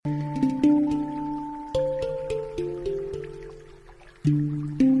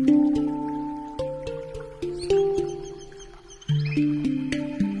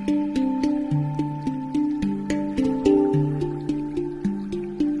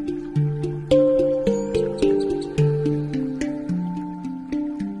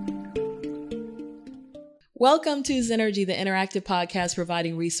Welcome to Zenergy, the interactive podcast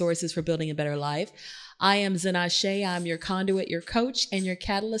providing resources for building a better life. I am Zenashe. I'm your conduit, your coach, and your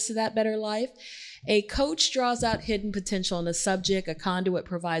catalyst to that better life. A coach draws out hidden potential in a subject, a conduit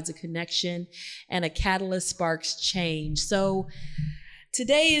provides a connection, and a catalyst sparks change. So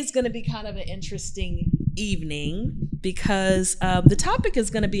today is going to be kind of an interesting evening because the topic is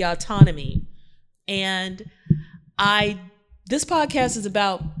going to be autonomy. And this podcast is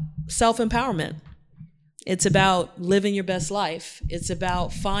about self-empowerment. It's about living your best life. It's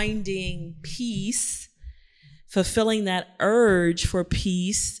about finding peace, fulfilling that urge for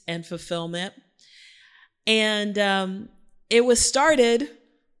peace and fulfillment. And it was started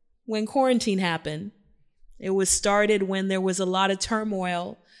when quarantine happened. It was started when there was a lot of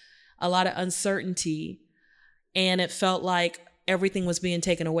turmoil, a lot of uncertainty, and it felt like everything was being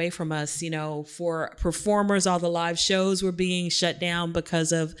taken away from us. You know, for performers, all the live shows were being shut down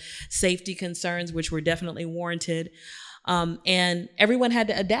because of safety concerns, which were definitely warranted. And everyone had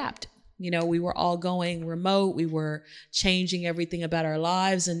to adapt. You know, we were all going remote. We were changing everything about our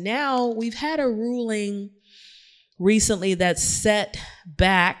lives. And now we've had a ruling recently that set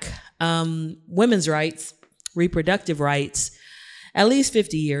back women's rights, reproductive rights, at least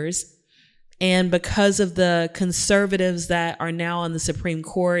 50 years. And because of the conservatives that are now on the Supreme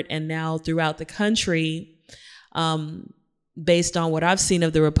Court and now throughout the country, based on what I've seen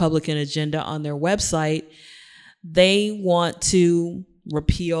of the Republican agenda on their website, they want to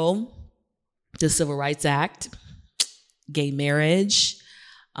repeal the Civil Rights Act, gay marriage,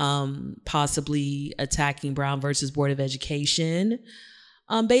 possibly attacking Brown versus Board of Education,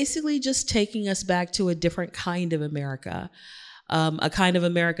 basically just taking us back to a different kind of America. A kind of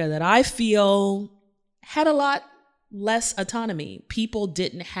America that I feel had a lot less autonomy. People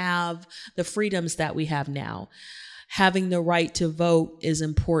didn't have the freedoms that we have now. Having the right to vote is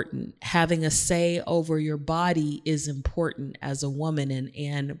important. Having a say over your body is important as a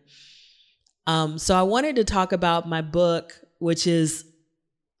woman. So I wanted to talk about my book, which is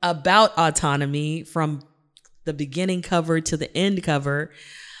about autonomy from the beginning cover to the end cover.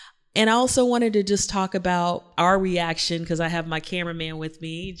 And I also wanted to just talk about our reaction because I have my cameraman with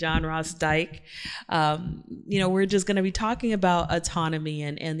me, John Ross Dyke. We're just going to be talking about autonomy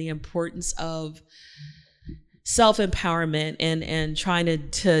and the importance of self-empowerment and trying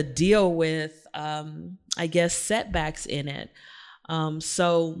to deal with, setbacks in it.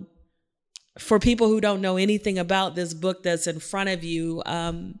 So for people who don't know anything about this book that's in front of you,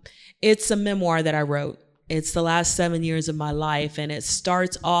 it's a memoir that I wrote. It's the last 7 years of my life, and it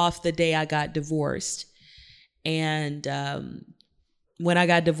starts off the day I got divorced. And when I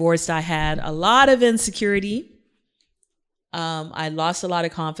got divorced, I had a lot of insecurity. I lost a lot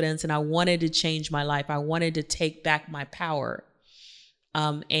of confidence, and I wanted to change my life. I wanted to take back my power.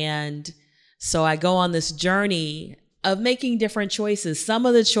 And so I go on this journey of making different choices. Some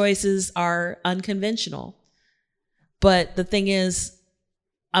of the choices are unconventional. But the thing is,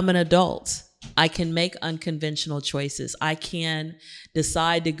 I'm an adult. I can make unconventional choices. I can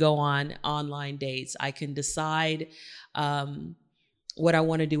decide to go on online dates. I can decide what I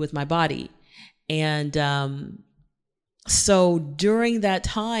want to do with my body. And so during that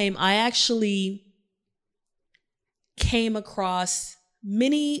time, I actually came across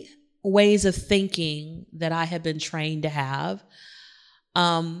many ways of thinking that I have been trained to have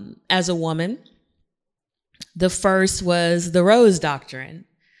as a woman. The first was the Rose Doctrine,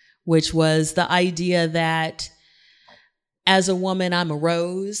 which was the idea that as a woman, I'm a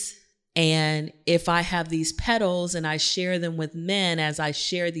rose. And if I have these petals and I share them with men, as I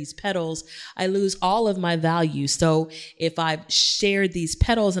share these petals, I lose all of my value. So if I've shared these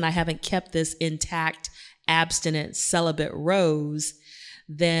petals and I haven't kept this intact, abstinent, celibate rose,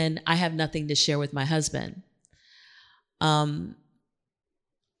 then I have nothing to share with my husband.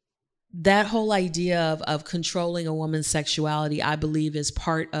 That whole idea of controlling a woman's sexuality, I believe, is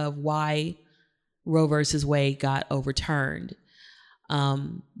part of why Roe versus Wade got overturned.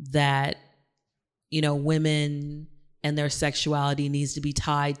 That, women and their sexuality needs to be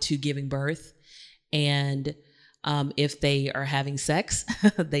tied to giving birth. And if they are having sex,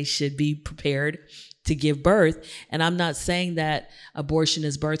 they should be prepared to give birth. And I'm not saying that abortion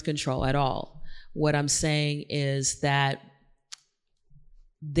is birth control at all. What I'm saying is that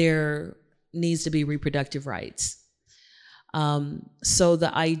there needs to be reproductive rights. So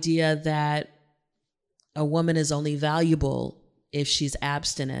the idea that a woman is only valuable if she's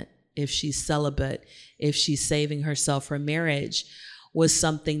abstinent, if she's celibate, if she's saving herself for marriage was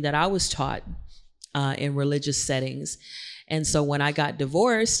something that I was taught in religious settings. And so when I got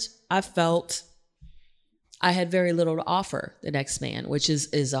divorced, I felt I had very little to offer the next man, which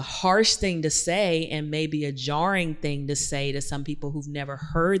is a harsh thing to say and maybe a jarring thing to say to some people who've never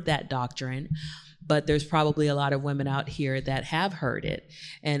heard that doctrine. But there's probably a lot of women out here that have heard it.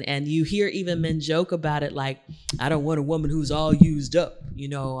 And you hear even men joke about it like, I don't want a woman who's all used up.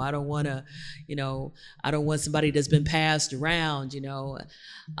 I don't want I don't want somebody that's been passed around,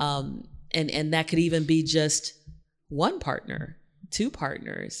 and that could even be just one partner, two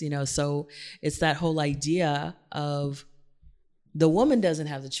partners, so it's that whole idea of the woman doesn't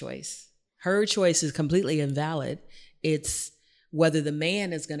have the choice. Her choice is completely invalid. It's whether the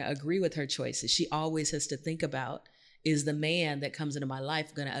man is going to agree with her choices. She always has to think about, is the man that comes into my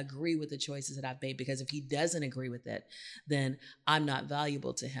life going to agree with the choices that I've made? Because if he doesn't agree with it, then I'm not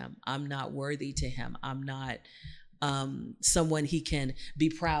valuable to him. I'm not worthy to him. I'm not someone he can be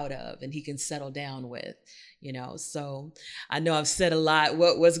proud of and he can settle down with, So I know I've said a lot.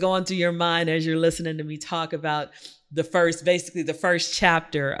 What's going through your mind as you're listening to me talk about the first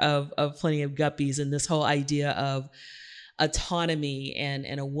chapter of Plenty of Guppies and this whole idea of autonomy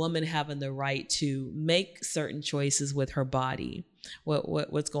and a woman having the right to make certain choices with her body.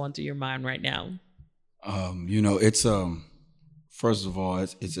 What's going through your mind right now? It's first of all,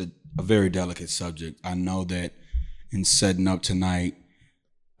 it's a very delicate subject. I know that in setting up tonight,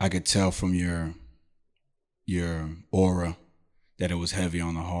 I could tell from your aura that it was heavy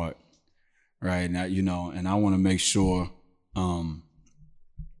on the heart, right? Now, and I want to make sure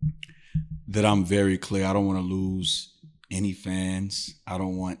that I'm very clear. I don't want to lose any fans. I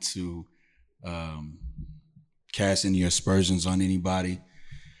don't want to cast any aspersions on anybody.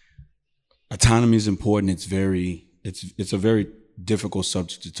 Autonomy is important. It's a very difficult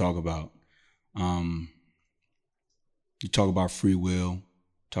subject to talk about. You talk about free will,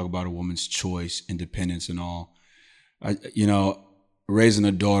 talk about a woman's choice, independence, and all. Raising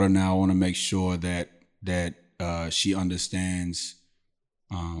a daughter now, I want to make sure that she understands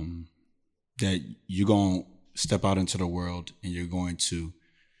that you're going to step out into the world and you're going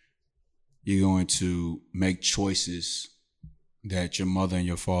to make choices that your mother and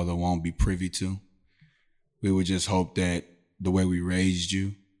your father won't be privy to. We would just hope that the way we raised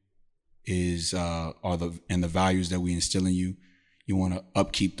you is and the values that we instill in you, you want to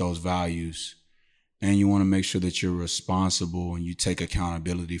upkeep those values, and you want to make sure that you're responsible and you take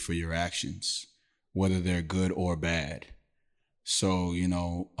accountability for your actions, whether they're good or bad. So,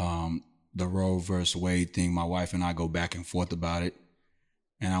 the Roe versus Wade thing, my wife and I go back and forth about it.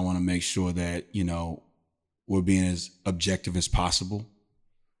 And I want to make sure that, we're being as objective as possible,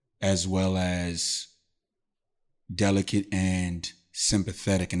 as well as delicate and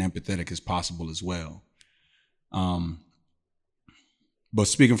sympathetic and empathetic as possible as well. But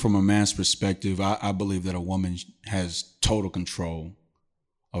speaking from a man's perspective, I believe that a woman has total control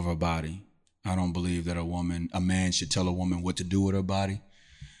of her body. I don't believe that a man should tell a woman what to do with her body.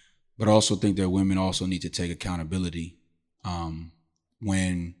 But I also think that women also need to take accountability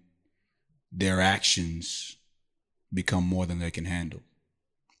when their actions become more than they can handle.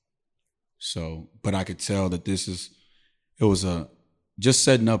 So, but I could tell that just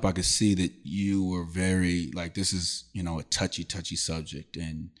setting up, I could see that you were very, this is, a touchy subject.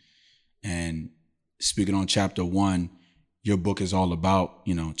 And speaking on chapter 1, your book is all about,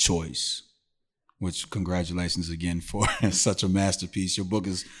 choice, which congratulations again for such a masterpiece. Your book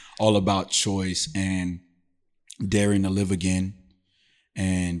is all about choice and daring to live again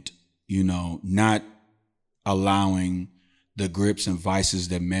and, not allowing the grips and vices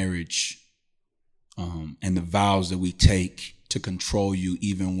that marriage and the vows that we take to control you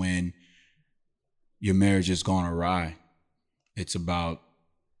even when your marriage has gone awry. It's about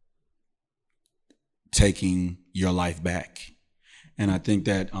taking your life back. And I think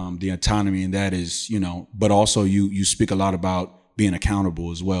that the autonomy in that is, but also you speak a lot about being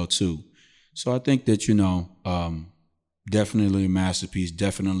accountable as well too. So I think that, definitely a masterpiece,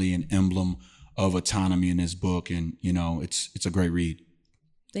 definitely an emblem of autonomy in this book. And, it's a great read.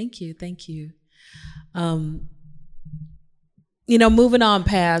 Thank you. Moving on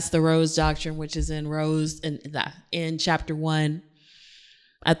past the Rose Doctrine, which is in chapter 1,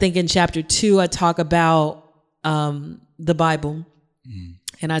 I think in chapter 2, I talk about the Bible,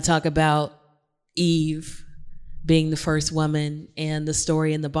 and I talk about Eve being the first woman, and the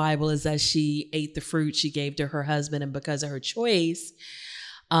story in the Bible is that she ate the fruit she gave to her husband, and because of her choice,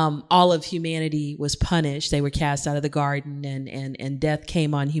 all of humanity was punished. They were cast out of the garden, and death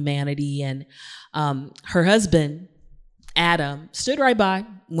came on humanity, and her husband, Adam, stood right by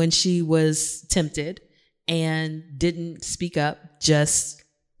when she was tempted and didn't speak up, just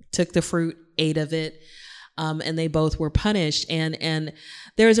took the fruit, ate of it. and they both were punished. And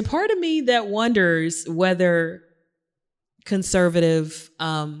there's a part of me that wonders whether conservative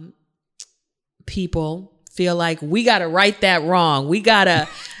people feel like we got to right that wrong. We gotta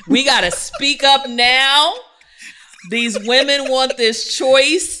speak up now. These women want this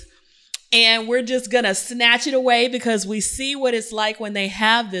choice, and we're just gonna snatch it away because we see what it's like when they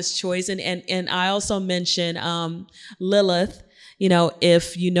have this choice. And I also mentioned Lilith. You know,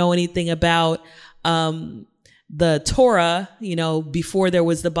 if you know anything about the Torah, you know, before there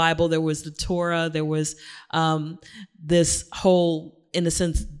was the Bible, there was the Torah. There was this whole, in a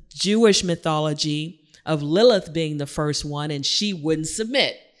sense, Jewish mythology of Lilith being the first one, and she wouldn't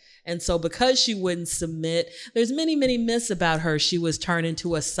submit. And so because she wouldn't submit, there's many, many myths about her. She was turned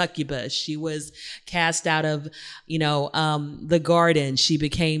into a succubus. She was cast out of, you know, the garden. She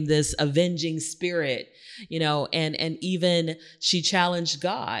became this avenging spirit, you know, and even she challenged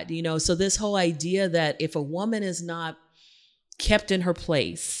God, you know. So this whole idea that if a woman is not kept in her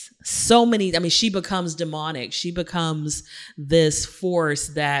place, she becomes demonic. She becomes this force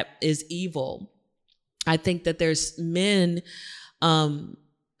that is evil. I think that there's men,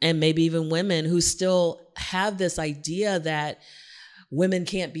 and maybe even women, who still have this idea that women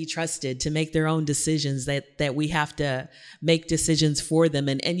can't be trusted to make their own decisions, that we have to make decisions for them.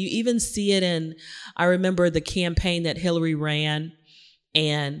 And you even see it in, I remember the campaign that Hillary ran,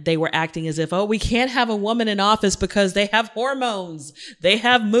 and they were acting as if, oh, we can't have a woman in office because they have hormones, they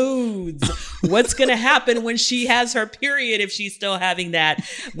have moods. What's going to happen when she has her period if she's still having that?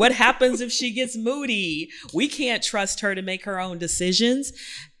 What happens if she gets moody? We can't trust her to make her own decisions.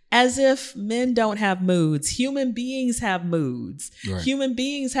 As if men don't have moods. Human beings have moods. Right. Human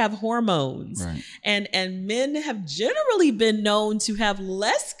beings have hormones. Right. And men have generally been known to have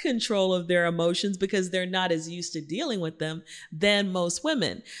less control of their emotions because they're not as used to dealing with them than most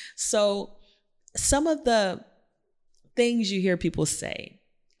women. So some of the things you hear people say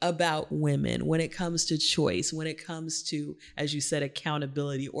about women when it comes to choice, when it comes to, as you said,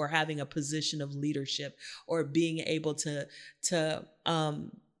 accountability, or having a position of leadership, or being able to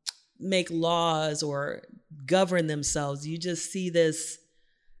make laws or govern themselves, you just see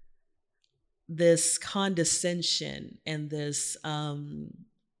this condescension and this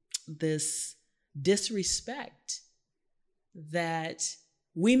disrespect that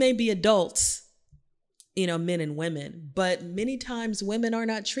we may be adults, you know, men and women, but many times women are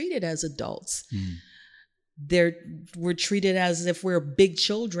not treated as adults. We're treated as if we're big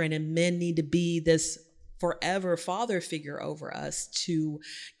children, and men need to be this forever father figure over us to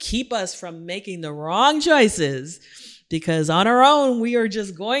keep us from making the wrong choices, because on our own, we are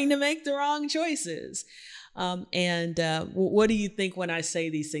just going to make the wrong choices. What do you think when I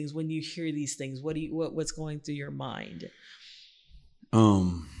say these things, when you hear these things? What's going through your mind?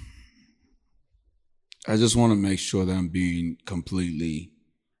 I just want to make sure that I'm being completely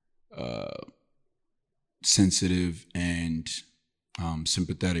sensitive and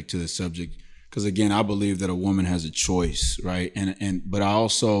sympathetic to the subject. Because again, I believe that a woman has a choice, right? But I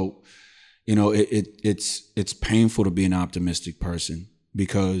also, you know, it's painful to be an optimistic person,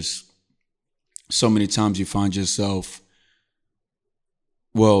 because so many times you find yourself,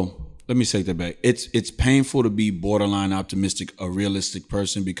 well, let me take that back. It's painful to be borderline optimistic, a realistic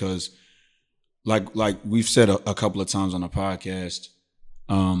person, because like we've said a couple of times on the podcast,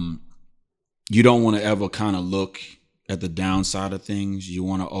 you don't want to ever kind of look at the downside of things. You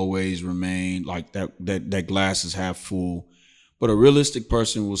want to always remain like that glass is half full. But a realistic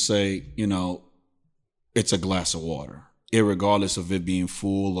person will say, you know, it's a glass of water, irregardless of it being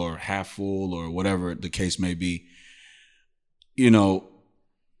full or half full or whatever the case may be. You know,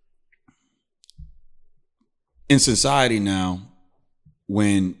 in society now,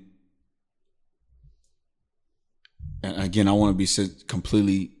 when, and again, I want to be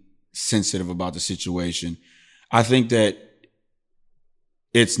completely sensitive about the situation. I think that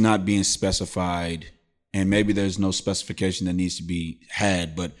it's not being specified, and maybe there's no specification that needs to be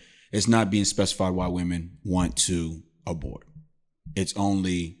had, but it's not being specified why women want to abort. It's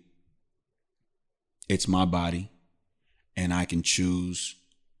only, it's my body, and I can choose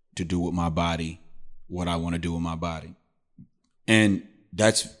to do with my body what I want to do with my body. And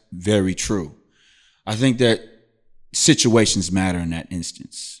that's very true. I think that situations matter in that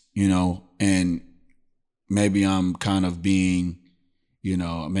instance, you know, and maybe I'm kind of being, you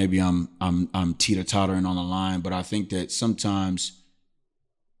know, maybe I'm teeter-tottering on the line, but I think that sometimes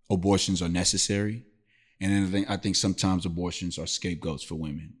abortions are necessary. And then I think sometimes abortions are scapegoats for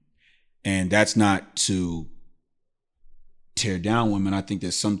women. And that's not to tear down women. I think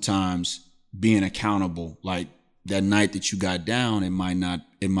that sometimes being accountable, like that night that you got down, it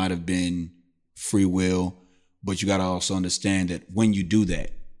might have been free will, But you got to also understand that when you do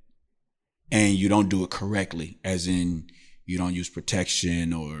that and you don't do it correctly, as in you don't use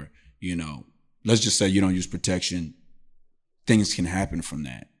protection, or, let's just say you don't use protection, things can happen from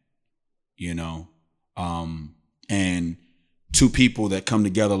that, and two people that come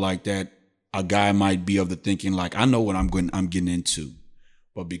together like that, a guy might be of the thinking like, I know what I'm getting into,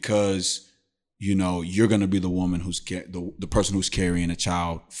 but because you're going to be the woman who's the person who's carrying a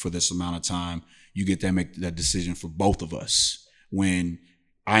child for this amount of time, you get to make that decision for both of us. When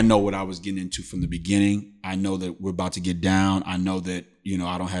I know what I was getting into from the beginning, I know that we're about to get down. I know that,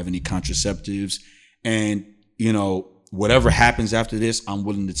 I don't have any contraceptives, and, whatever happens after this, I'm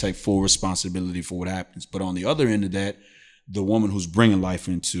willing to take full responsibility for what happens. But on the other end of that, the woman who's bringing life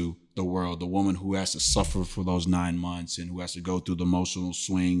into the world, the woman who has to suffer for those 9 months and who has to go through the emotional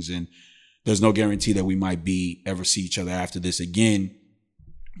swings, and there's no guarantee that we might ever see each other after this again.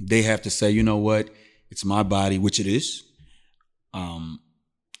 They have to say, you know what? It's my body, which it is.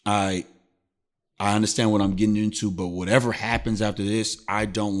 I understand what I'm getting into, but whatever happens after this, I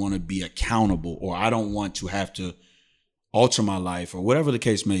don't want to be accountable, or I don't want to have to alter my life, or whatever the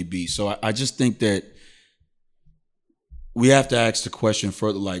case may be. So I just think that we have to ask the question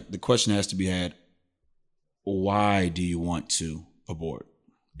further. Like, the question has to be had, why do you want to abort?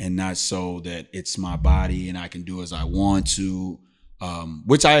 And not so that it's my body and I can do as I want to,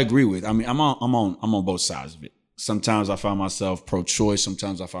 which I agree with. I mean, I'm on both sides of it. Sometimes I find myself pro-choice.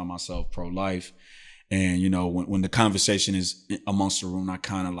 Sometimes I find myself pro-life. And, when the conversation is amongst the room, I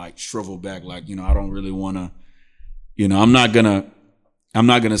kind of like shrivel back, like, I don't really want to, I'm not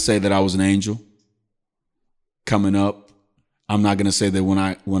gonna say that I was an angel coming up. I'm not gonna say that when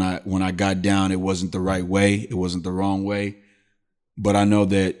I got down, it wasn't the right way. It wasn't the wrong way. But I know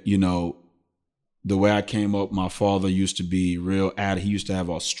that, the way I came up, my father used to be he used to have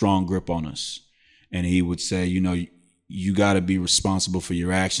a strong grip on us. And he would say, you got to be responsible for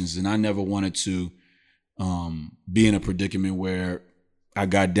your actions. And I never wanted to be in a predicament where I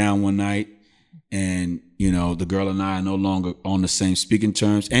got down one night and, the girl and I are no longer on the same speaking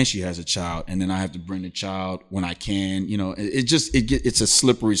terms, and she has a child. And then I have to bring the child when I can. It's a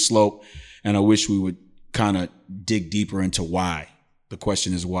slippery slope. And I wish we would kind of dig deeper into why. The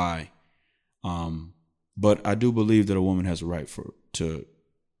question is why. But I do believe that a woman has a right to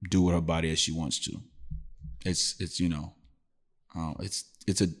do with her body as she wants to. It's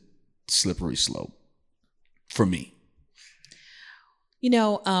a slippery slope for me.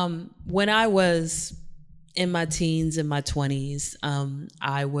 When I was in my teens and my 20s,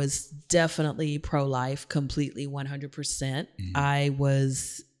 I was definitely pro-life, completely 100%. Mm-hmm. I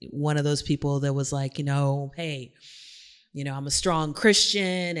was one of those people that was like, hey, I'm a strong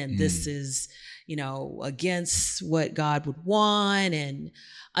Christian, and this is, against what God would want. And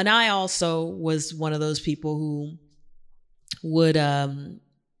I also was one of those people who would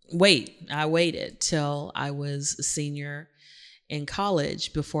wait. I waited till I was a senior in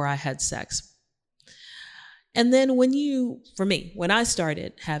college before I had sex. And then when I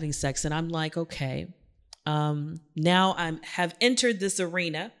started having sex, and I'm like, okay, now have entered this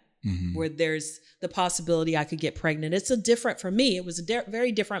arena where there's the possibility I could get pregnant. For me, it was a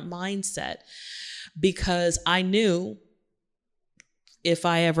very different mindset, because I knew if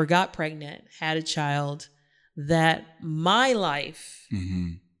I ever got pregnant, had a child, that my life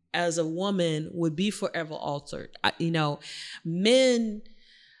as a woman would be forever altered.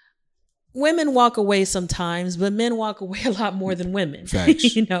 Women walk away sometimes, but men walk away a lot more than women.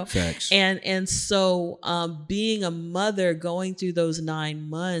 Facts. Facts. And so being a mother, going through those 9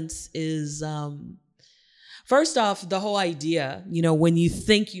 months is first off, the whole idea, when you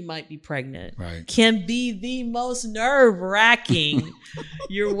think you might be pregnant, right, can be the most nerve-wracking.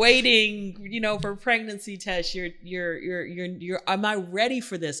 You're waiting, for pregnancy tests. You're am I ready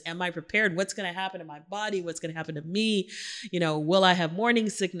for this? Am I prepared? What's going to happen to my body? What's going to happen to me? Will I have morning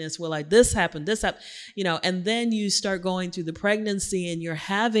sickness? Will this happen? And then you start going through the pregnancy and you're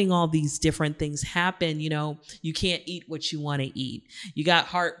having all these different things happen. You can't eat what you want to eat. You got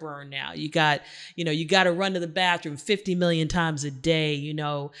heartburn now. You got to run to the bathroom 50 million times a day.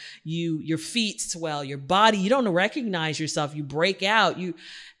 Your feet swell, your body, you don't recognize yourself. You break out.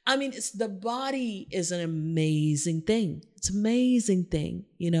 The body is an amazing thing. It's an amazing thing.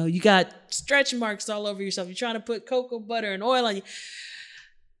 You got stretch marks all over yourself. You're trying to put cocoa butter and oil on you.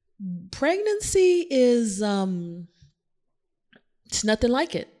 Pregnancy is, it's nothing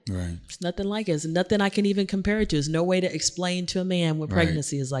like it. Right. It's nothing like it. It's nothing I can even compare it to. There's no way to explain to a man what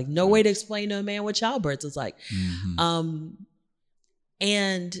pregnancy is like. No way to explain to a man what childbirth is like. Mm-hmm.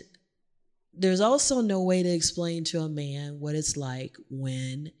 And there's also no way to explain to a man what it's like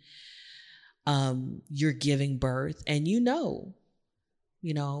when You're giving birth, and you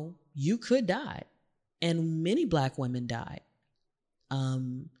could die, and many Black women died.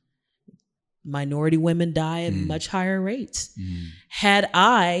 Minority women die at much higher rates. Had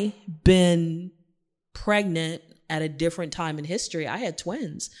I been pregnant at a different time in history, I had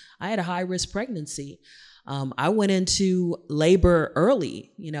twins. I had a high risk pregnancy. I went into labor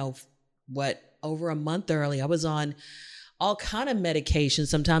early, over a month early. I was on all kind of medication.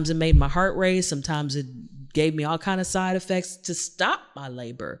 Sometimes it made my heart race. Sometimes it gave me all kind of side effects to stop my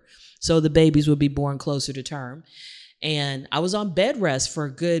labor, so the babies would be born closer to term. And I was on bed rest for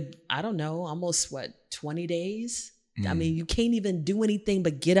a good, almost 20 days. I mean, you can't even do anything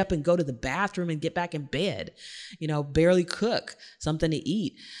but get up and go to the bathroom and get back in bed, barely cook something to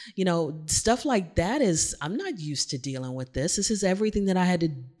eat, stuff like that. I'm not used to dealing with this. This is everything that I had to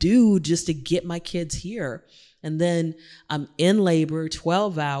do just to get my kids here. And then I'm in labor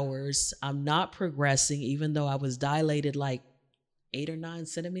 12 hours. I'm not progressing, even though I was dilated like 8 or 9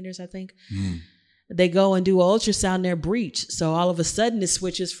 centimeters, I think. They go and do an ultrasound, they're breech. So all of a sudden it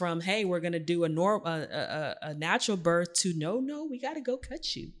switches from, hey, we're going to do a natural birth to no, we got to go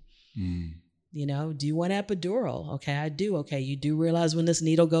cut you. Do you want epidural? Okay, I do. Okay, you do realize when this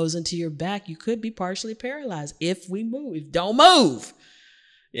needle goes into your back, you could be partially paralyzed if we move. Don't move.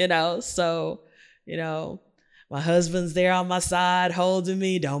 So, my husband's there on my side holding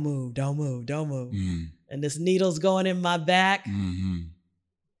me. Don't move, don't move, don't move. And this needle's going in my back.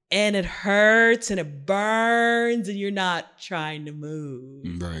 And it hurts and it burns and you're not trying to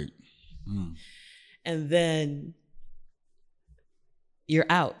move. Right. And then you're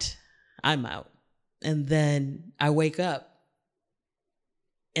out. I'm out. And then I wake up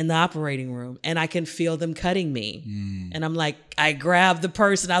in the operating room and I can feel them cutting me. And I'm like, I grabbed the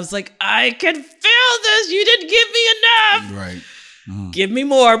person. I was like, I can feel this. You didn't give me enough. Right. Give me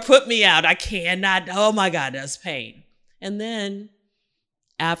more. Put me out. I cannot. Oh my God, that's pain. And then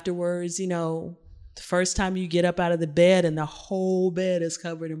afterwards, the first time you get up out of the bed and the whole bed is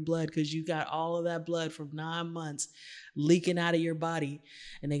covered in blood because you got all of that blood from 9 months leaking out of your body,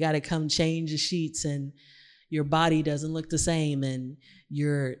 and they got to come change the sheets, and your body doesn't look the same, and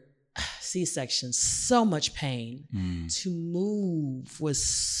your C-section, so much pain. To move was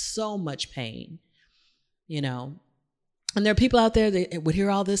so much pain, And there are people out there that would hear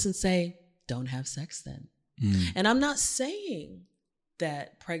all this and say, don't have sex then. And I'm not saying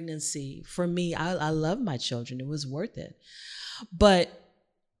that pregnancy, for me, I love my children. It was worth it. But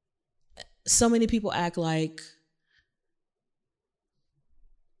so many people act like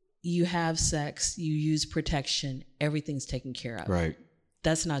you have sex, you use protection, everything's taken care of. Right.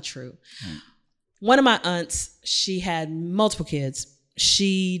 That's not true. One of my aunts, she had multiple kids.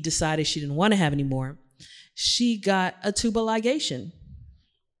 She decided she didn't want to have any more. She got a tubal ligation.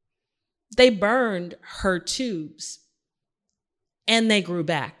 They burned her tubes and they grew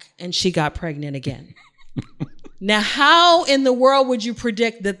back and she got pregnant again. Now, how in the world would you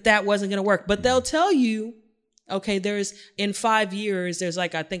predict that wasn't going to work? But they'll tell you, okay, in 5 years, there's I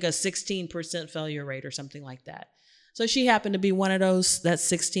think a 16% failure rate or something like that. So she happened to be one of those, that's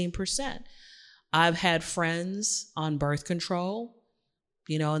 16%. I've had friends on birth control,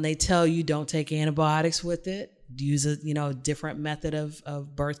 and they tell you don't take antibiotics with it. Use a, different method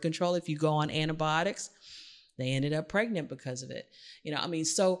of birth control. If you go on antibiotics, they ended up pregnant because of it.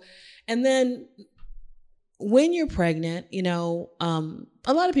 So, and then when you're pregnant, a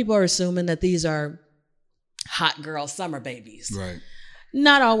lot of people are assuming that these are hot girl summer babies. Right.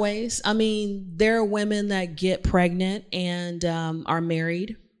 Not always. There are women that get pregnant and are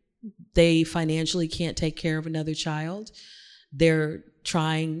married. They financially can't take care of another child. They're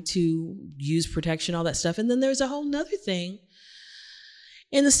trying to use protection, all that stuff. And then there's a whole nother thing.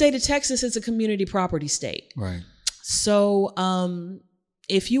 In the state of Texas, it's a community property state. Right. So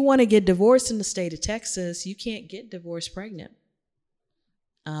if you want to get divorced in the state of Texas, you can't get divorced pregnant.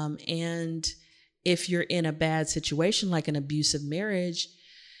 And if you're in a bad situation, like an abusive marriage,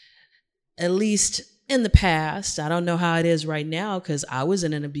 at least in the past, I don't know how it is right now because I was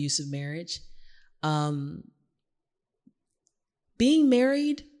in an abusive marriage. Being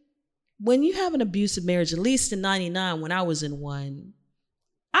married, when you have an abusive marriage, at least in 99, when I was in one,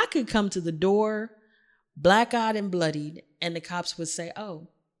 I could come to the door, black-eyed and bloodied, and the cops would say, oh,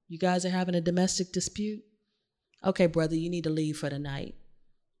 you guys are having a domestic dispute? Okay, brother, you need to leave for the night.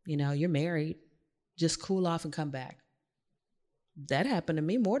 You're married. Just cool off and come back. That happened to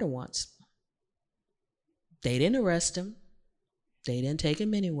me more than once. They didn't arrest him. They didn't take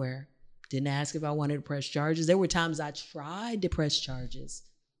him anywhere. Didn't ask if I wanted to press charges. There were times I tried to press charges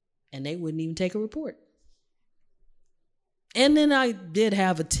and they wouldn't even take a report. And then I did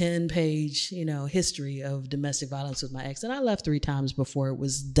have a 10-page, history of domestic violence with my ex. And I left 3 times before it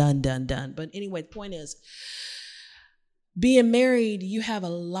was done. But anyway, the point is, being married, you have a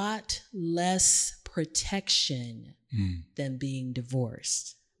lot less protection than being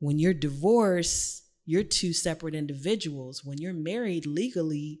divorced. When you're divorced, you're 2 separate individuals. When you're married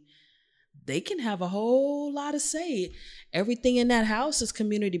legally, they can have a whole lot of say. Everything in that house is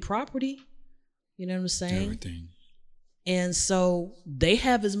community property. You know what I'm saying? Everything. And so they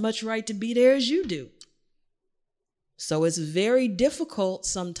have as much right to be there as you do. So it's very difficult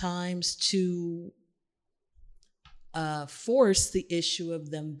sometimes to force the issue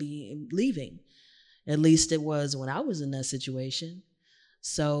of them leaving. At least it was when I was in that situation.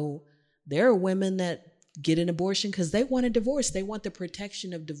 So there are women that get an abortion because they want a divorce. They want the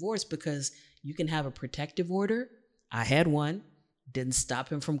protection of divorce because you can have a protective order. I had one. Didn't stop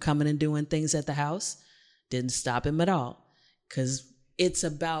him from coming and doing things at the house. Didn't stop him at all. Because it's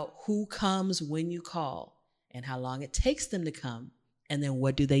about who comes when you call and how long it takes them to come. And then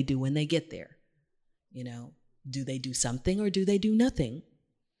what do they do when they get there? Do they do something or do they do nothing?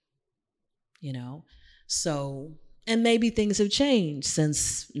 So, and maybe things have changed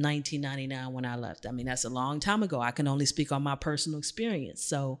since 1999 when I left. I mean, that's a long time ago. I can only speak on my personal experience.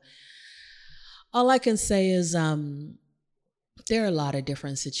 So all I can say is there are a lot of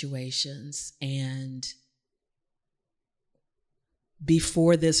different situations. And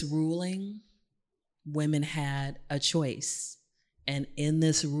before this ruling, women had a choice. And in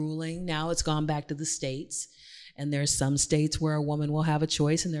this ruling, now it's gone back to the states. And there are some states where a woman will have a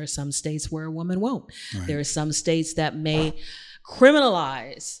choice, and there are some states where a woman won't. Right. There are some states that may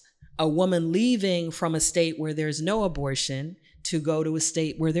criminalize a woman leaving from a state where there's no abortion to go to a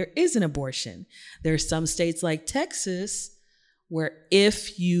state where there is an abortion. There are some states like Texas where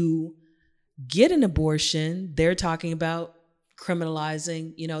if you get an abortion, they're talking about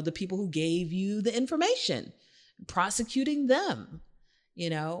criminalizing, the people who gave you the information, prosecuting them,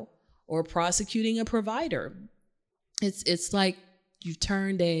 or prosecuting a provider. It's like you've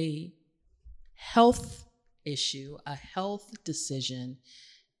turned a health issue, a health decision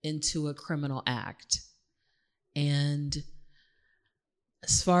into a criminal act. And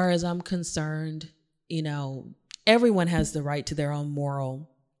as far as I'm concerned, everyone has the right to their own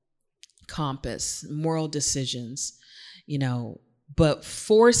moral compass, moral decisions, but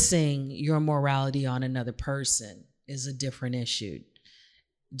forcing your morality on another person is a different issue.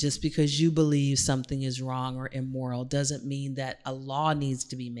 Just because you believe something is wrong or immoral doesn't mean that a law needs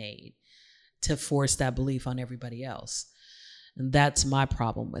to be made to force that belief on everybody else. And that's my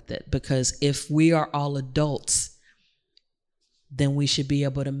problem with it, because if we are all adults, then we should be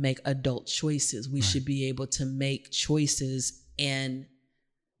able to make adult choices. We should be able to make choices, and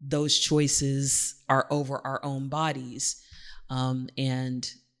those choices are over our own bodies,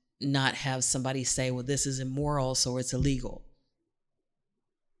 and not have somebody say, well, this is immoral, so it's illegal.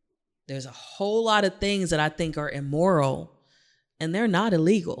 There's a whole lot of things that I think are immoral, and they're not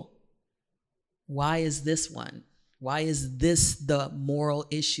illegal. Why is this one? Why is this the moral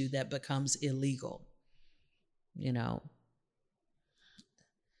issue that becomes illegal? It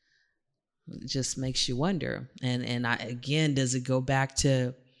just makes you wonder. And again, does it go back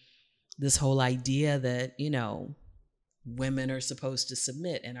to this whole idea that, women are supposed to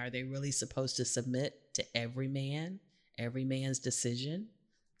submit? And are they really supposed to submit to every man's decision?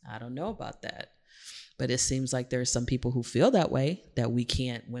 I don't know about that. But it seems like there are some people who feel that way, that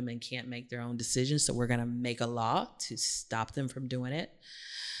women can't make their own decisions. So we're going to make a law to stop them from doing it.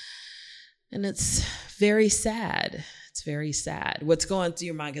 And it's very sad. It's very sad. What's going through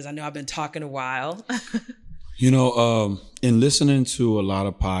your mind? Because I know I've been talking a while. In listening to a lot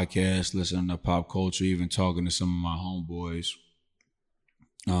of podcasts, listening to pop culture, even talking to some of my homeboys,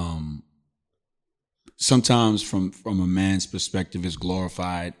 sometimes from a man's perspective, it's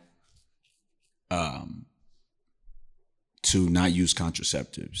glorified to not use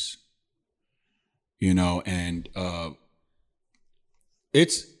contraceptives,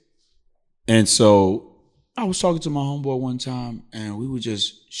 and so I was talking to my homeboy one time, and we were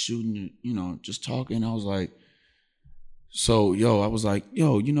just shooting, just talking. I was like, just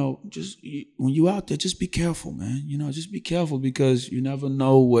when you out there, just be careful, man. Just be careful, because you never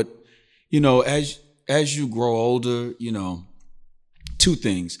know what, as you grow older, two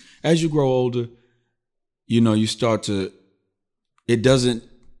things. As you grow older, you start to,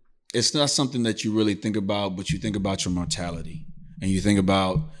 it's not something that you really think about, but you think about your mortality, and you think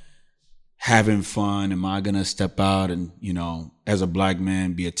about having fun. Am I going to step out and, as a black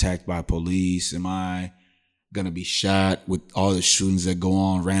man, be attacked by police? Am I going to be shot with all the shootings that go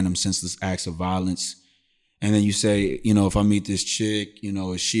on, random senseless acts of violence? And then you say, if I meet this chick,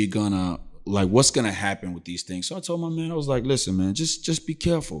 is she gonna, like, what's gonna happen with these things? So I told my man, I was like, listen, man, just be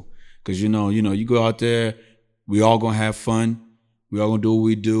careful. Cause you go out there, we all gonna have fun. We all gonna do what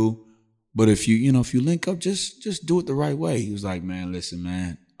we do. But if you link up, just do it the right way. He was like, man, listen,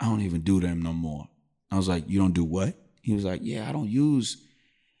 man, I don't even do them no more. I was like, you don't do what? He was like, yeah, I don't use.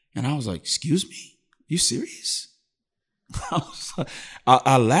 And I was like, excuse me? You serious?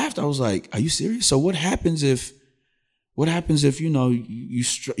 I laughed. I was like, are you serious? So what happens if you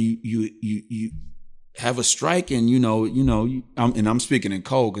have a strike and I'm speaking in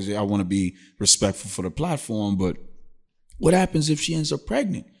code because I want to be respectful for the platform, but what happens if she ends up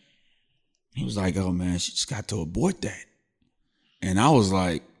pregnant? He was like, oh man, she just got to abort that. And I was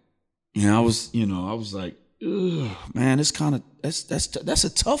like, I was like, ugh, man, it's kind of that's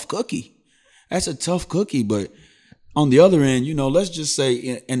a tough cookie. That's a tough cookie. But on the other end, let's just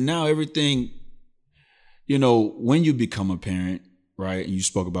say, and now everything, when you become a parent, right? And you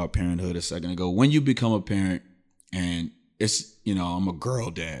spoke about parenthood a second ago. When you become a parent, and it's, I'm a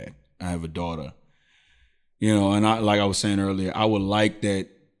girl dad. I have a daughter. And I, like I was saying earlier, I would like that,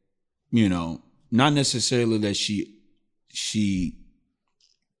 not necessarily that she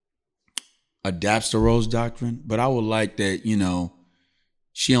adapts to Rose doctrine, but I would like that,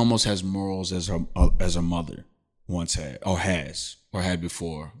 she almost has morals as her mother once had, or had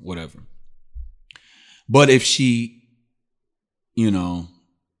before, whatever. But if she were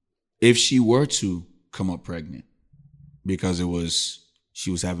to come up pregnant because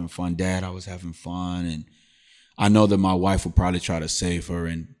she was having fun, Dad, I was having fun, and I know that my wife would probably try to save her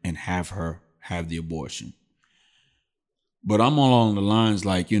and have her have the abortion. But I'm along the lines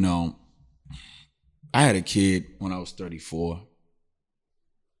like, I had a kid when I was 34.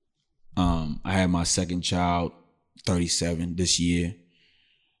 I had my second child, 37 this year.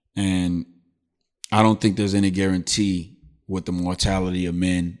 And I don't think there's any guarantee with the mortality of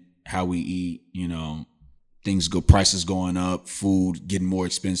men, how we eat, things go, prices going up, food getting more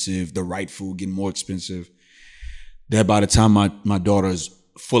expensive, the right food getting more expensive, that by the time my daughter is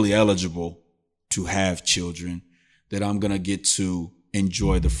fully eligible to have children, that I'm going to get to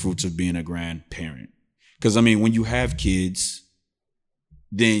enjoy the fruits of being a grandparent. Because, when you have kids,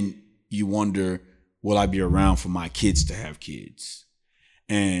 then you wonder, will I be around for my kids to have kids?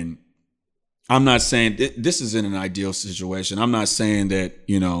 And I'm not saying this isn't an ideal situation. I'm not saying that,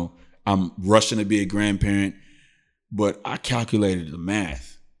 I'm rushing to be a grandparent, but I calculated the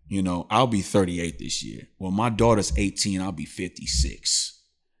math. I'll be 38 this year. Well, my daughter's 18, I'll be 56.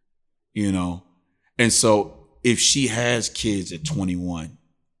 And so if she has kids at 21,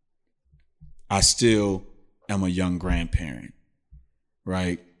 I still am a young grandparent,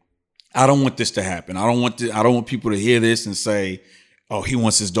 right? I don't want this to happen. I don't want people to hear this and say, oh, he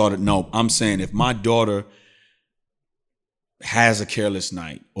wants his daughter. No, I'm saying if my daughter has a careless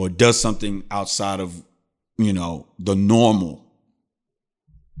night or does something outside of, the normal,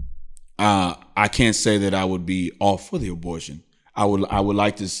 I can't say that I would be all for the abortion. I would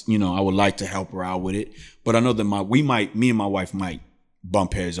like to, I would like to help her out with it. But I know that me and my wife might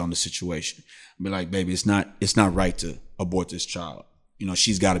bump heads on the situation. Be like, baby, it's not right to abort this child.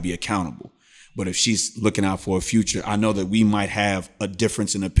 She's got to be accountable. But if she's looking out for a future, I know that we might have a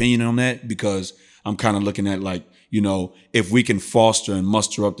difference in opinion on that, because I'm kind of looking at like, if we can foster and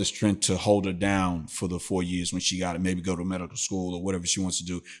muster up the strength to hold her down for the 4 years when she got to maybe go to medical school or whatever she wants to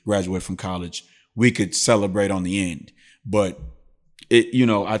do, graduate from college, we could celebrate on the end. But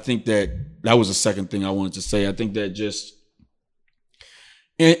I think that was the second thing I wanted to say. I think that just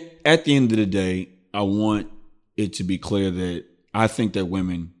at the end of the day, I want it to be clear that I think that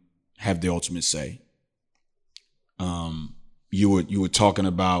women have the ultimate say. You were talking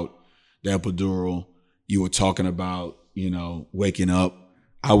about the epidural. You were talking about, waking up.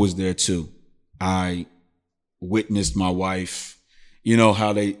 I was there too. I witnessed my wife.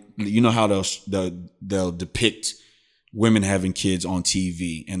 How they'll depict women having kids on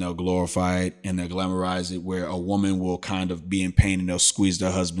TV, and they'll glorify it and they'll glamorize it, where a woman will kind of be in pain and they'll squeeze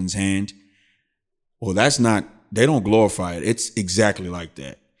their husband's hand. Well, they don't glorify it. It's exactly like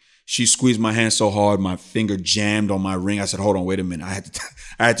that. She squeezed my hand so hard, my finger jammed on my ring. I said, hold on, wait a minute.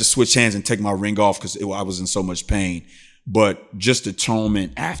 I had to switch hands and take my ring off because I was in so much pain. But just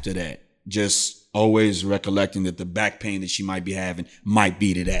atonement after that, just always recollecting that the back pain that she might be having might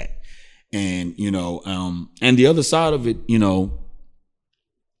be to that. And, and the other side of it,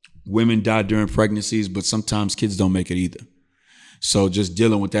 women die during pregnancies, but sometimes kids don't make it either. So just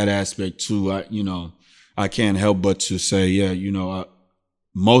dealing with that aspect too, I can't help but to say, yeah,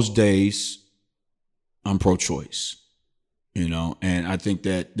 most days I'm pro-choice. And I think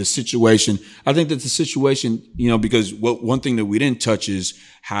that the situation, because one thing that we didn't touch is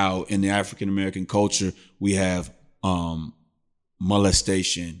how in the African American culture, we have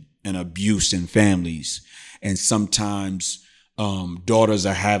molestation and abuse in families. And sometimes daughters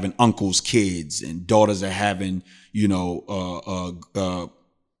are having uncles' kids, and daughters are having, a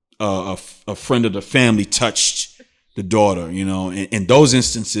friend of the family touched the daughter, in those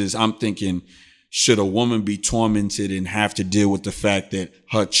instances, I'm thinking, should a woman be tormented and have to deal with the fact that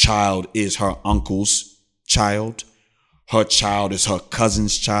her child is her uncle's child? Her child is her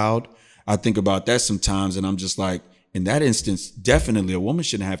cousin's child. I think about that sometimes, and I'm just like, in that instance, definitely a woman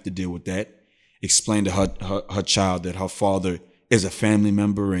shouldn't have to deal with that. Explain to her child that her father is a family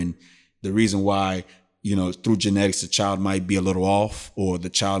member, and the reason why, through genetics, the child might be a little off, or the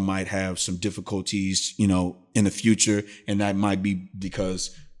child might have some difficulties, in the future, and that might be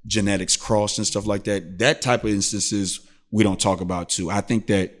because genetics crossed and stuff like that. That type of instances we don't talk about too. I think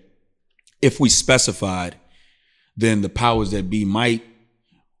that if we specified, then the powers that be might.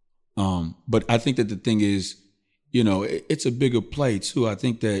 But I think that the thing is, it's a bigger play too. I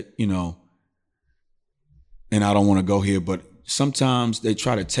think that, and I don't want to go here, but sometimes they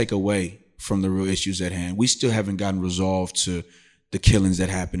try to take away from the real issues at hand. We still haven't gotten resolved to the killings that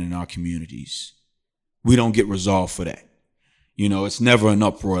happen in our communities. We don't get resolved for that. It's never an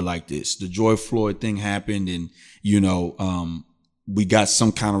uproar like this. The George Floyd thing happened, and, we got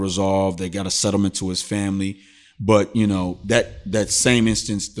some kind of resolve. They got a settlement to his family. But, that same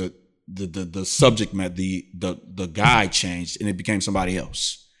instance, the subject matter, the guy changed, and it became somebody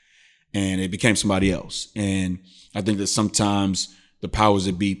else. And I think that sometimes the powers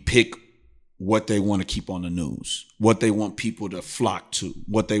that be pick what they want to keep on the news, what they want people to flock to,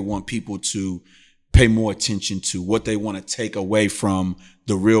 what they want people to pay more attention to, what they want to take away from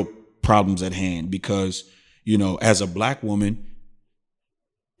the real problems at hand. Because, as a Black woman,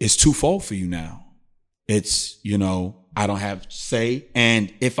 it's twofold for you now. It's, I don't have say.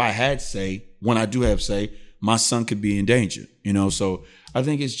 And if I had say, when I do have say, my son could be in danger, So I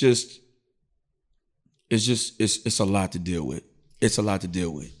think it's a lot to deal with. It's a lot to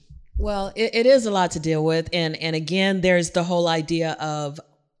deal with. Well, it is a lot to deal with. And again, there's the whole idea of,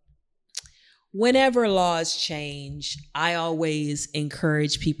 whenever laws change, I always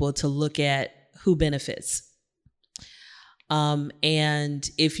encourage people to look at who benefits. And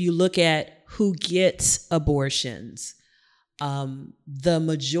if you look at who gets abortions, the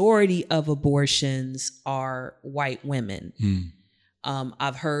majority of abortions are white women.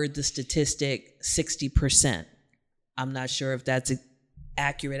 I've heard the statistic 60%. I'm not sure if that's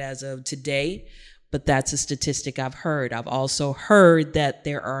accurate as of today, but that's a statistic I've heard. I've also heard that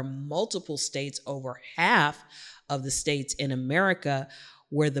there are multiple states, over half of the states in America,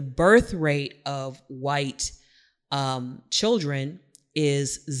 where the birth rate of white children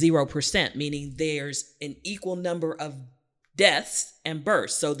is 0%, meaning there's an equal number of deaths and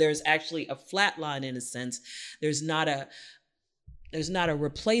births. So there's actually a flat line in a sense. There's not a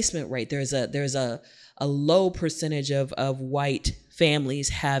replacement rate. There's a low percentage of white families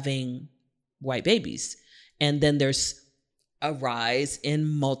having white babies. And then there's a rise in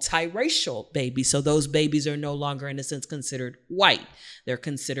multiracial babies. So those babies are no longer, in a sense, considered white. They're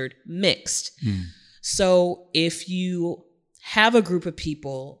considered mixed. So if you have a group of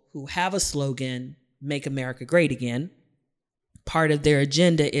people who have a slogan, "Make America Great Again," part of their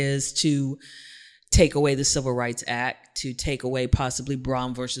agenda is to take away the Civil Rights Act, to take away possibly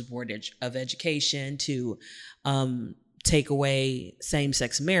Brown versus Board of Education, to take away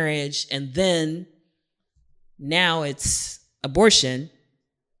same-sex marriage, and then now it's abortion.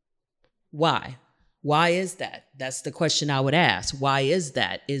 Why? Why is that? That's the question I would ask. Why is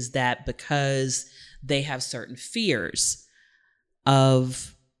that? Is that because they have certain fears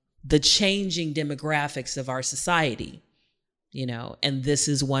of the changing demographics of our society? And this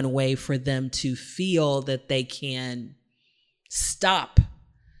is one way for them to feel that they can stop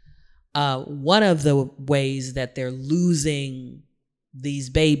one of the ways that they're losing these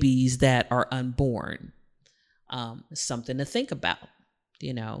babies that are unborn. Something to think about,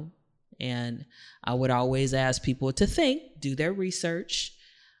 and I would always ask people to think, do their research,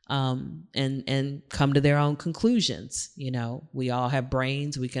 and come to their own conclusions. We all have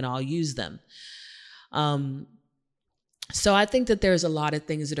brains, we can all use them. So I think that there's a lot of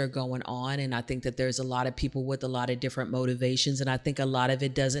things that are going on, and I think that there's a lot of people with a lot of different motivations, and I think a lot of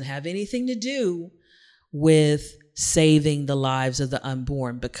it doesn't have anything to do with saving the lives of the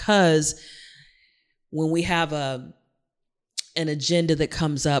unborn, because when we have a an agenda that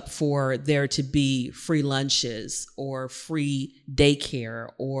comes up for there to be free lunches or free daycare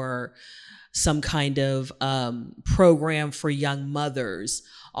or some kind of program for young mothers.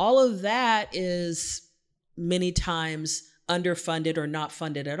 All of that is many times underfunded or not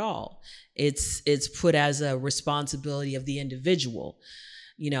funded at all. It's put as a responsibility of the individual.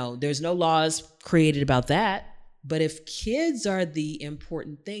 There's no laws created about that. But if kids are the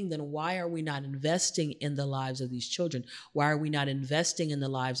important thing, then why are we not investing in the lives of these children? Why are we not investing in the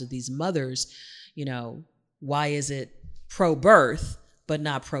lives of these mothers? Why is it pro-birth, but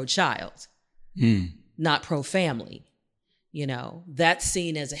not pro-child? Not pro-family? That's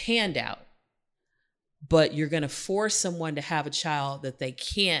seen as a handout. But you're going to force someone to have a child that they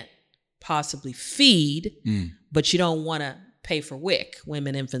can't possibly feed, but you don't want to pay for WIC,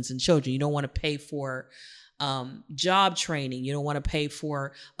 women, infants, and children. You don't want to pay for job training. You don't want to pay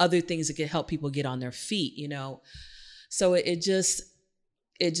for other things that could help people get on their feet, So it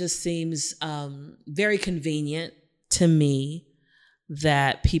just seems very convenient to me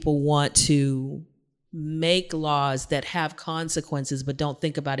that people want to make laws that have consequences, but don't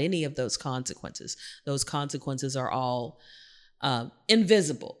think about any of those consequences. Those consequences are all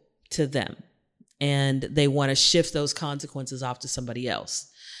invisible to them. And they want to shift those consequences off to somebody else.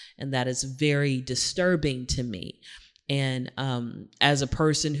 And that is very disturbing to me. And as a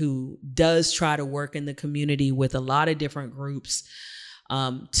person who does try to work in the community with a lot of different groups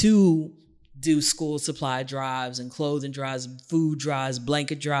to do school supply drives and clothing drives, food drives,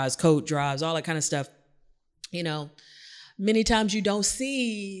 blanket drives, coat drives, all that kind of stuff, many times you don't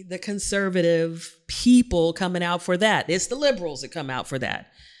see the conservative people coming out for that. It's the liberals that come out for that.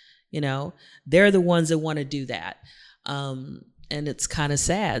 They're the ones that want to do that. And it's kind of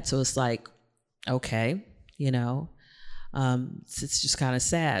sad. So it's like, okay, it's just kind of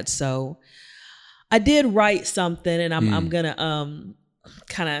sad. So I did write something, and I'm going to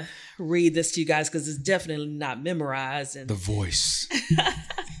kind of read this to you guys because it's definitely not memorized. And the voice.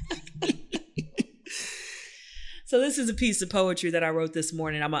 So this is a piece of poetry that I wrote this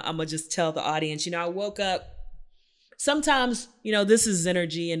morning. I'm going to just tell the audience, I woke up. Sometimes, this is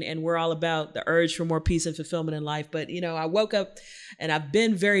energy and we're all about the urge for more peace and fulfillment in life. But, I woke up and I've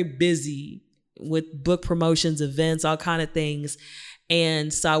been very busy with book promotions, events, all kind of things.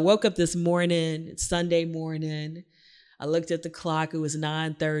 And so I woke up this morning, it's Sunday morning. I looked at the clock. It was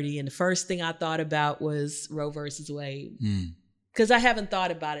 9:30. And the first thing I thought about was Roe versus Wade. Because I haven't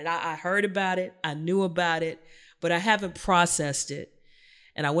thought about it. I heard about it. I knew about it, but I haven't processed it.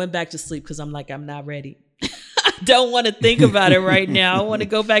 And I went back to sleep because I'm not ready. Don't want to think about it right now. I want to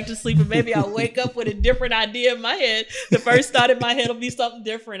go back to sleep, and maybe I'll wake up with a different idea in my head. The first thought in my head will be something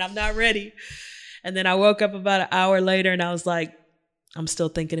different. I'm not ready. And then I woke up about an hour later and I was like, I'm still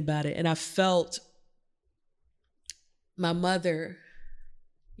thinking about it. And I felt my mother,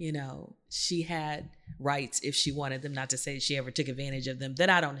 she had rights if she wanted them, not to say she ever took advantage of them that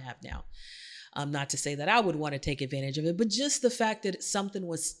I don't have now. Not to say that I would want to take advantage of it, but just the fact that something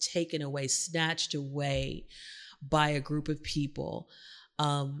was taken away, snatched away by a group of people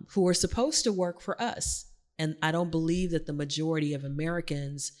who are supposed to work for us. And I don't believe that the majority of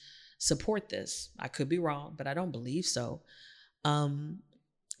Americans support this. I could be wrong, but I don't believe so. And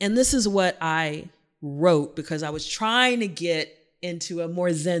this is what I wrote because I was trying to get into a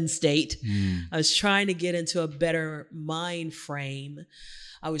more Zen state. I was trying to get into a better mind frame.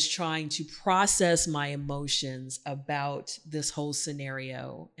 I was trying to process my emotions about this whole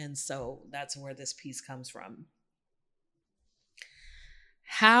scenario. And so that's where this piece comes from.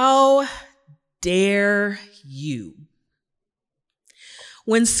 How dare you?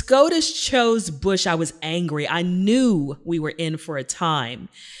 When SCOTUS chose Bush, I was angry. I knew we were in for a time.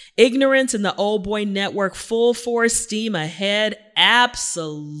 Ignorance and the old boy network, full force, steam ahead,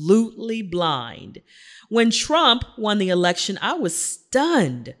 absolutely blind. When Trump won the election, I was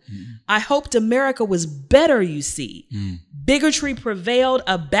stunned. I hoped America was better, you see. Bigotry prevailed.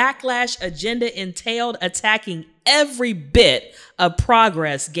 A backlash agenda entailed attacking every bit of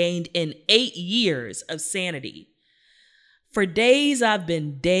progress gained in 8 years of sanity. For days, I've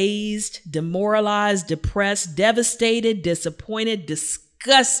been dazed, demoralized, depressed, devastated, disappointed,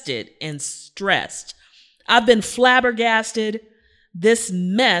 disgusted, and stressed. I've been flabbergasted. This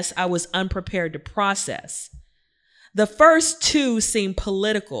mess I was unprepared to process. The first two seemed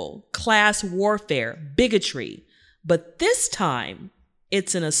political, class warfare, bigotry. But this time,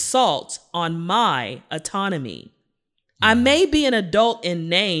 it's an assault on my autonomy. I may be an adult in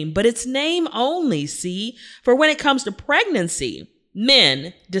name, but it's name only, see? For when it comes to pregnancy,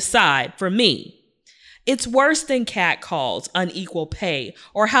 men decide for me. It's worse than catcalls, unequal pay,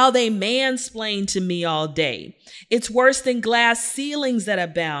 or how they mansplain to me all day. It's worse than glass ceilings that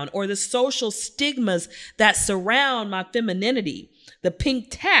abound, or the social stigmas that surround my femininity, the pink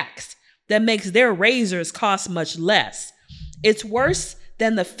tax that makes their razors cost much less. It's worse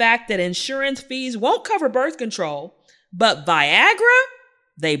than the fact that insurance fees won't cover birth control, but Viagra,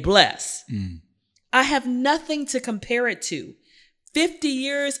 they bless. I have nothing to compare it to. 50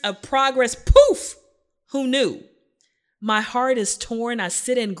 years of progress, poof! Who knew? My heart is torn. I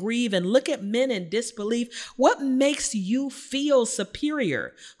sit and grieve and look at men in disbelief. What makes you feel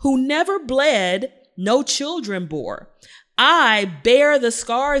superior? Who never bled, no children bore. I bear the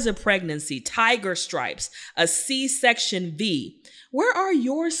scars of pregnancy, tiger stripes, a C-section V. Where are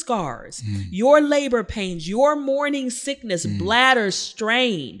your scars? Your labor pains, your morning sickness, bladder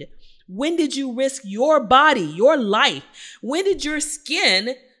strained. When did you risk your body, your life? When did your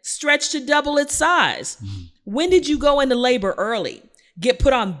skin stretch to double its size? When did you go into labor early? Get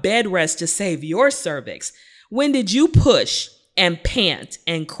put on bed rest to save your cervix? When did you push and pant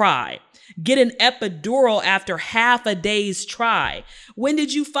and cry? Get an epidural after half a day's try? When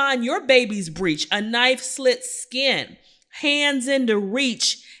did you find your baby's breech, a knife slit skin, hands in to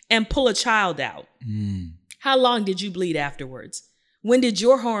reach and pull a child out? How long did you bleed afterwards? When did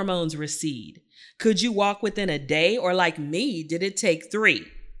your hormones recede? Could you walk within a day, or like me, did it take 3?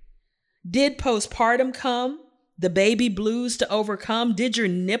 Did postpartum come? The baby blues to overcome? Did your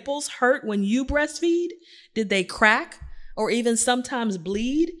nipples hurt when you breastfeed? Did they crack or even sometimes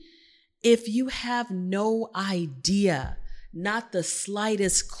bleed? If you have no idea, not the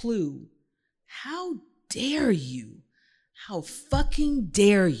slightest clue, how dare you? How fucking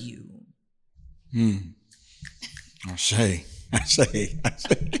dare you? I say.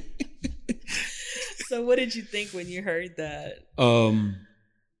 So what did you think when you heard that?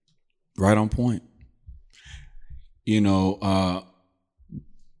 Right on point. You know,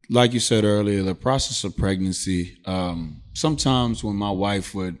 like you said earlier, the process of pregnancy, sometimes when my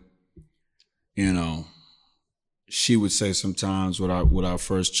wife would, you know, she would say sometimes with our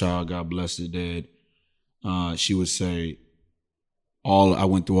first child, God bless her dead, she would say, I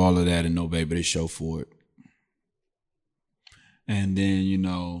went through all of that and no baby to show for it. And then, you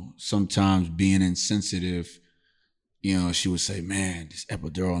know, sometimes being insensitive, you know, she would say, man, this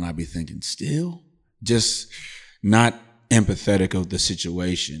epidural, and I'd be thinking, still? Just not empathetic of the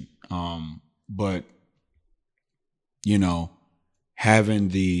situation. But, you know, having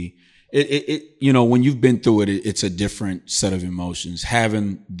you know, when you've been through it, it's a different set of emotions.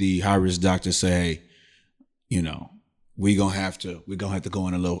 Having the high-risk doctor say, hey, you know, we're gonna have to go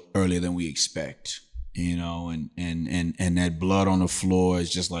in a little earlier than we expect. You know, and that blood on the floor is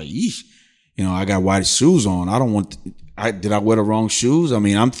just like, yeesh, you know, I got white shoes on. Did I wear the wrong shoes? I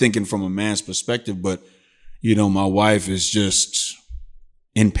mean, I'm thinking from a man's perspective, but, you know, my wife is just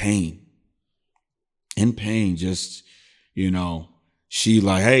in pain, just, you know, she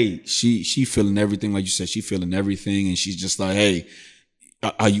like, hey, she feeling everything. Like you said, she feeling everything. And she's just like, hey,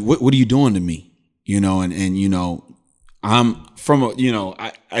 what are you doing to me? You know, and, you know,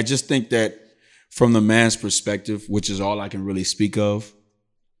 I just think that, from the man's perspective, which is all I can really speak of,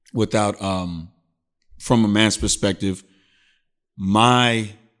 from a man's perspective, my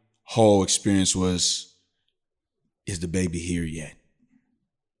whole experience was, is the baby here yet?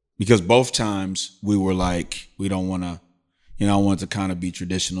 Because both times we were like, we don't want to, you know, I wanted to kind of be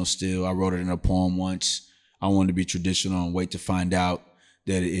traditional still. I wrote it in a poem once. I wanted to be traditional and wait to find out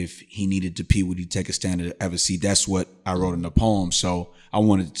that if he needed to pee, would he take a stand to have a seat? That's what I wrote in the poem. So I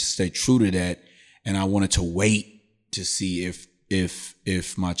wanted to stay true to that. And I wanted to wait to see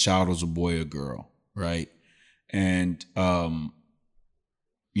if my child was a boy or girl, right? And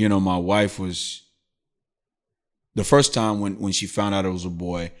you know, my wife was, the first time when she found out it was a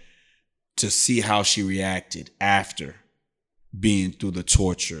boy, to see how she reacted after being through the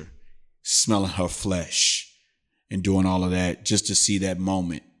torture, smelling her flesh and doing all of that, just to see that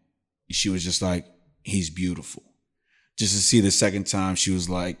moment, she was just like, he's beautiful. Just to see the second time, she was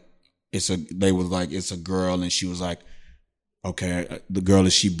like, it's a girl, and she was like, okay, the girl,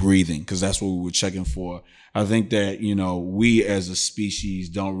 is she breathing? Because that's what we were checking for. I think that, you know, we as a species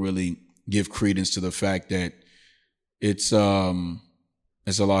don't really give credence to the fact that it's a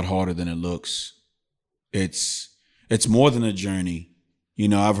lot harder than it looks. It's more than a journey. You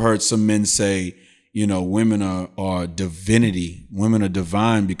know, I've heard some men say, you know, women are divinity. Women are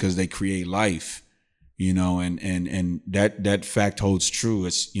divine because they create life. You know, and that fact holds true.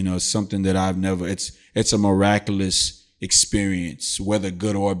 It's, you know, it's something that it's a miraculous experience, whether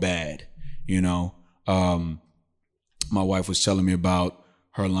good or bad. You know, my wife was telling me about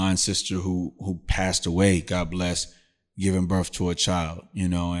her line sister who passed away, God bless, giving birth to a child,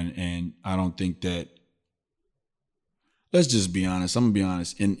 and I don't think that, let's just be honest. I'm gonna be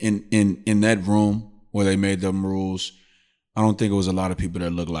honest. In that room where they made them rules, I don't think it was a lot of people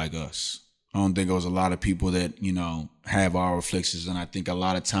that look like us. I don't think it was a lot of people that, have our afflictions. And I think a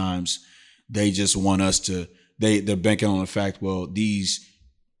lot of times they just want us to, they're banking on the fact, well, these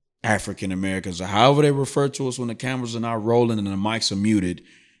African Americans, or however they refer to us when the cameras are not rolling and the mics are muted,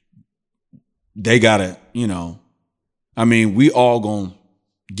 they gotta, we all gonna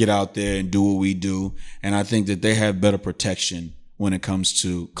get out there and do what we do. And I think that they have better protection when it comes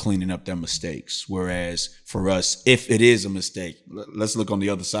to cleaning up their mistakes. Whereas for us, if it is a mistake, let's look on the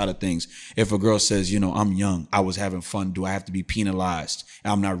other side of things. If a girl says, I'm young, I was having fun, do I have to be penalized?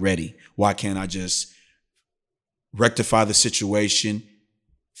 I'm not ready. Why can't I just rectify the situation,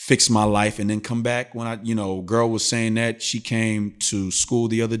 fix my life, and then come back? When a girl was saying that, she came to school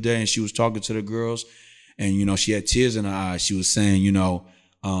the other day and she was talking to the girls, and, she had tears in her eyes. She was saying,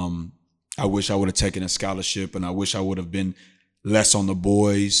 I wish I would have taken a scholarship, and I wish I would have been less on the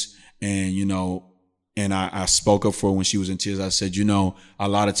boys. And, and I spoke up for her when she was in tears. I said, a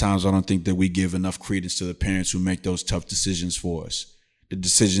lot of times I don't think that we give enough credence to the parents who make those tough decisions for us. The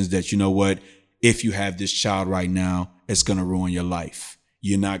decisions that, if you have this child right now, it's going to ruin your life.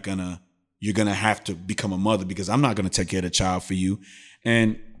 You're going to have to become a mother, because I'm not going to take care of the child for you.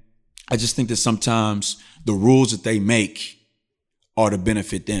 And I just think that sometimes the rules that they make are to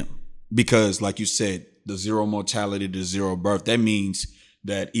benefit them, because like you said, the zero mortality to zero birth, that means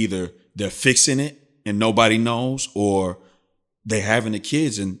that either they're fixing it and nobody knows, or they're having the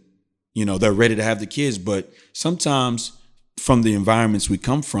kids and, they're ready to have the kids. But sometimes from the environments we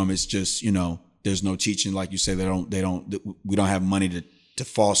come from, it's just, there's no teaching. Like you say, we don't have money to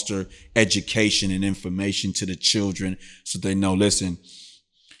foster education and information to the children, so they know, listen,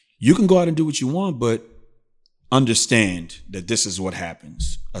 you can go out and do what you want, but understand that this is what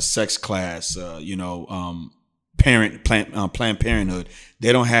happens. A sex class, Planned Parenthood,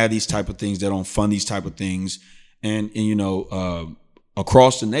 they don't have these type of things. They don't fund these type of things. And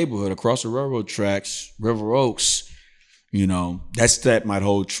across the neighborhood, across the railroad tracks, River Oaks, that might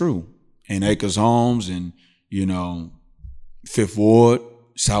hold true. And Acres Homes and, Fifth Ward,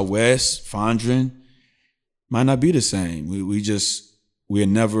 Southwest, Fondren, might not be the same. We're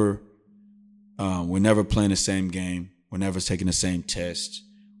never playing the same game. We're never taking the same test.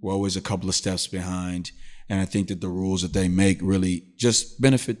 We're always a couple of steps behind. And I think that the rules that they make really just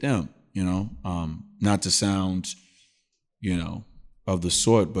benefit them, not to sound, of the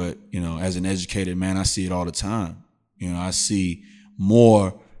sort, but, as an educated man, I see it all the time. I see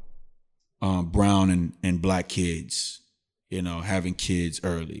more brown and black kids, having kids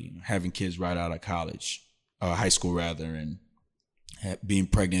early, having kids right out of college, high school rather, and being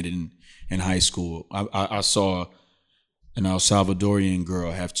pregnant in high school. I saw an El Salvadorian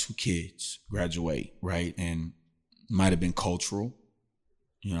girl have 2 kids graduate, right? And might have been cultural,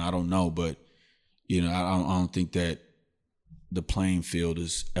 I don't know, but I don't think that the playing field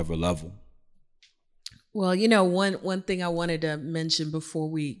is ever level. Well, one thing I wanted to mention before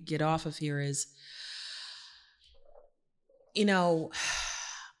we get off of here is,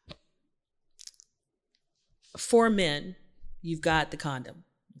 for men, you've got the condom,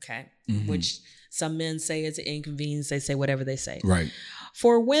 okay? Mm-hmm. Which some men say is an inconvenience. They say whatever they say. Right.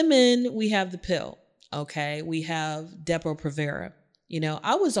 For women, we have the pill, okay? We have Depo-Provera.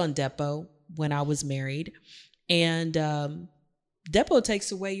 I was on Depo when I was married, and Depo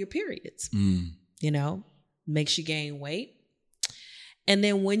takes away your periods, makes you gain weight. And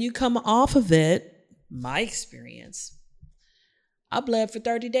then when you come off of it, my experience, I bled for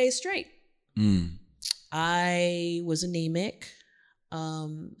 30 days straight. I was anemic,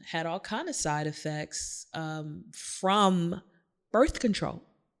 had all kind of side effects from birth control,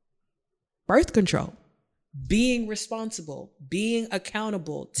 being responsible, being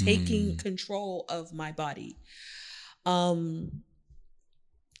accountable, taking control of my body.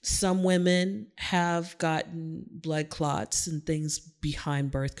 Some women have gotten blood clots and things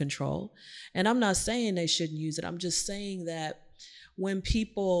behind birth control. And I'm not saying they shouldn't use it. I'm just saying that when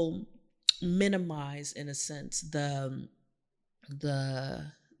people minimize, in a sense, they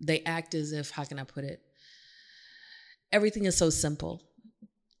act as if, how can I put it? Everything is so simple.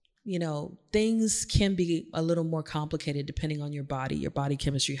 Things can be a little more complicated depending on your body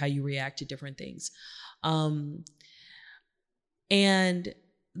chemistry, how you react to different things. And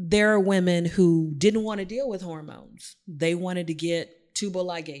there are women who didn't want to deal with hormones. They wanted to get tubal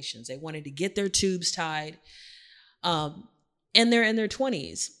ligations. They wanted to get their tubes tied. And they're in their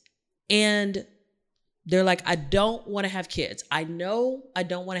 20s. And They're like, I don't want to have kids. I know I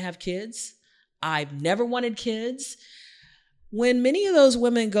don't want to have kids. I've never wanted kids. When many of those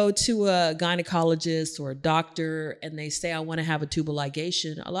women go to a gynecologist or a doctor and they say, I want to have a tubal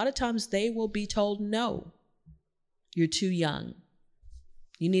ligation, a lot of times they will be told, no, you're too young.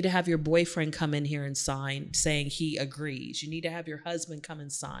 You need to have your boyfriend come in here and sign saying he agrees. You need to have your husband come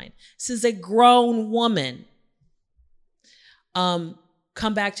and sign. This is a grown woman. Come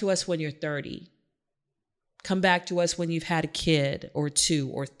back to us when you're 30. Come back to us when you've had a kid or 2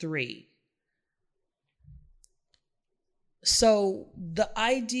 or 3. So the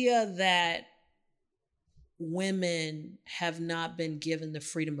idea that women have not been given the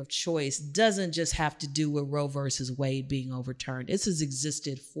freedom of choice doesn't just have to do with Roe versus Wade being overturned. This has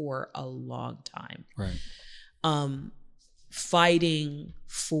existed for a long time. Right. Fighting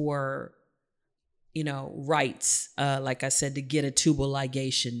for, rights, like I said, to get a tubal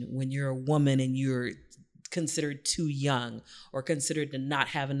ligation when you're a woman and you're considered too young or considered to not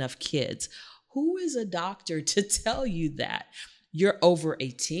have enough kids. Who is a doctor to tell you that? You're over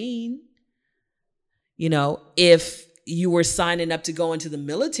 18. If you were signing up to go into the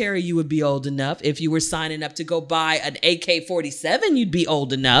military, you would be old enough. If you were signing up to go buy an AK-47, you'd be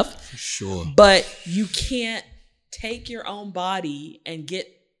old enough. For sure. But you can't take your own body and get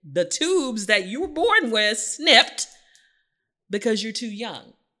the tubes that you were born with snipped because you're too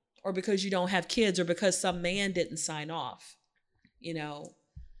young, or because you don't have kids, or because some man didn't sign off.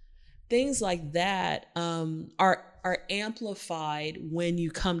 Things like that are amplified when you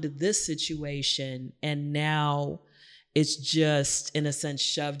come to this situation, and now it's just, in a sense,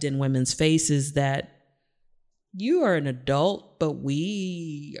 shoved in women's faces that you are an adult, but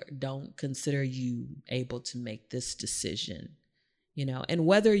we don't consider you able to make this decision. And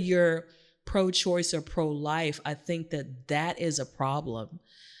whether you're pro-choice or pro-life, I think that is a problem,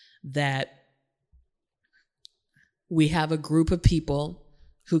 that we have a group of people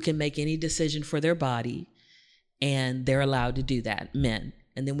who can make any decision for their body, and they're allowed to do that, men.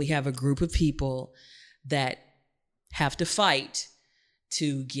 And then we have a group of people that have to fight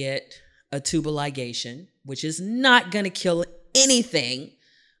to get a tubal ligation, which is not going to kill anything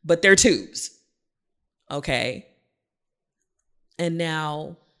but their tubes. Okay. And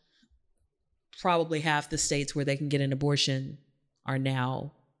now probably half the states where they can get an abortion are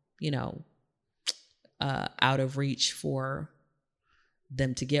now, out of reach for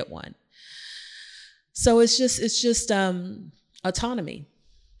them to get one. So it's just autonomy.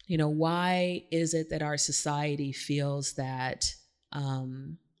 Why is it that our society feels that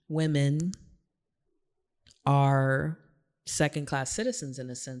women are second-class citizens in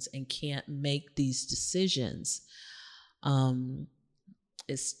a sense and can't make these decisions?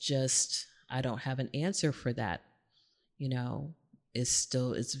 It's just, I don't have an answer for that.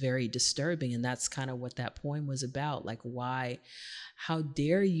 It's very disturbing. And that's kind of what that poem was about. Like, why, how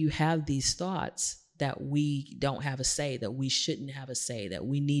dare you have these thoughts that we don't have a say, that we shouldn't have a say, that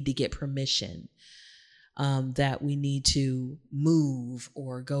we need to get permission, that we need to move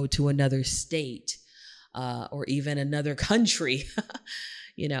or go to another state, or even another country.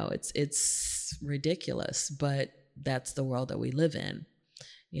 It's ridiculous, but that's the world that we live in,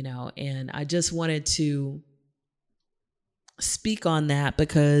 and I just wanted to speak on that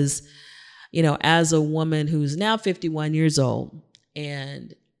because, as a woman who's now 51 years old,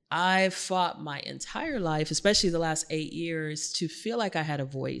 and I've fought my entire life, especially the last 8 years, to feel like I had a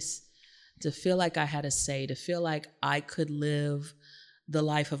voice, to feel like I had a say, to feel like I could live the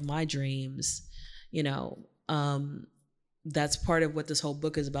life of my dreams. That's part of what this whole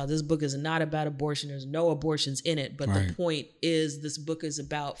book is about. This book is not about abortion. There's no abortions in it. But right. The point is, this book is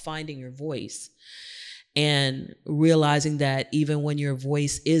about finding your voice and realizing that even when your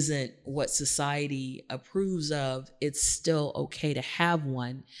voice isn't what society approves of, it's still okay to have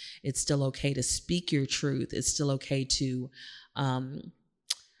one. It's still okay to speak your truth. It's still okay to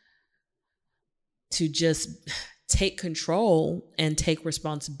just take control and take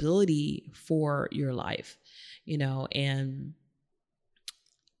responsibility for your life, and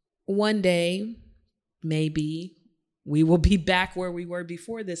one day, maybe we will be back where we were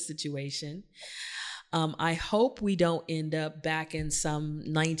before this situation. I hope we don't end up back in some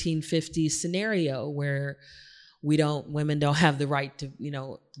 1950s scenario where women don't have the right to,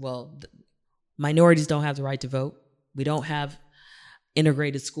 minorities don't have the right to vote. We don't have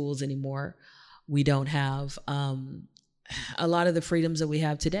integrated schools anymore. We don't have a lot of the freedoms that we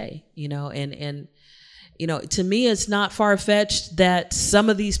have today, and to me, it's not far-fetched that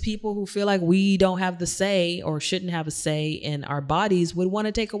some of these people who feel like we don't have the say or shouldn't have a say in our bodies would want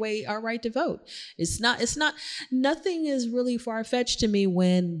to take away our right to vote. Nothing is really far-fetched to me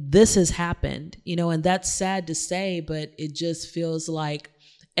when this has happened, and that's sad to say, but it just feels like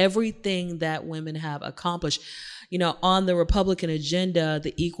everything that women have accomplished, on the Republican agenda,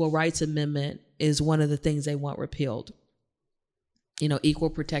 the Equal Rights Amendment is one of the things they want repealed. Equal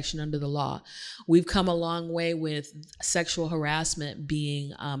protection under the law. We've come a long way with sexual harassment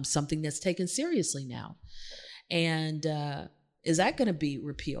being something that's taken seriously now. And is that going to be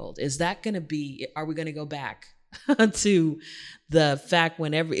repealed? Are we going to go back to the fact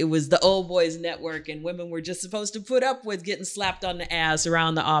whenever it was the old boys network and women were just supposed to put up with getting slapped on the ass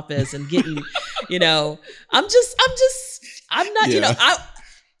around the office and getting, I'm not, Yeah.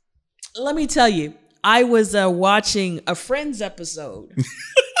 let me tell you, I was watching a Friends episode.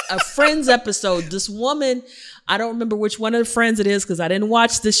 This woman, I don't remember which one of the Friends it is because I didn't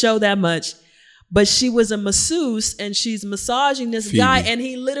watch the show that much, but she was a masseuse and she's massaging this guy and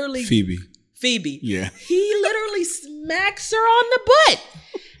he literally... Phoebe. Yeah. He literally smacks her on the butt.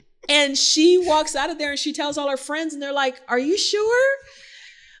 And she walks out of there and she tells all her friends and they're like, "Are you sure?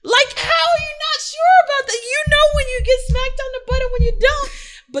 Like, how are you not sure about that? You know when you get smacked on the butt and when you don't."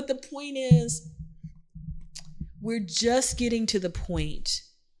 But the point is, we're just getting to the point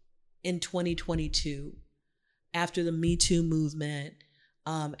in 2022, after the Me Too movement,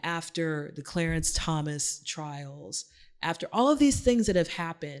 after the Clarence Thomas trials, after all of these things that have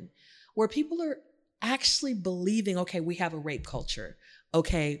happened, where people are actually believing, okay, we have a rape culture.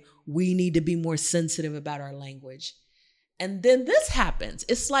 Okay, we need to be more sensitive about our language. And then this happens.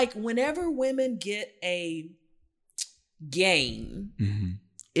 It's like whenever women get a gain,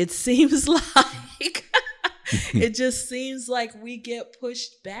 it seems like... it just seems like we get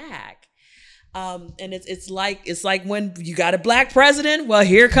pushed back. And it's like when you got a black president, well,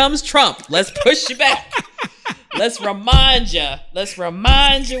 here comes Trump. Let's push you back. Let's remind you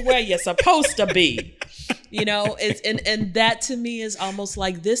where you're supposed to be. And that to me is almost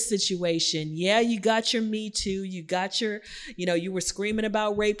like this situation. Yeah, you got your Me Too, you got your, you were screaming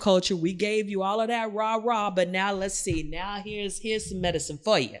about rape culture. We gave you all of that rah, but now let's see. Now here's some medicine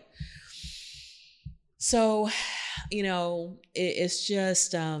for you. So, it's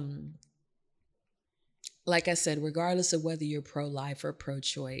just, like I said, regardless of whether you're pro-life or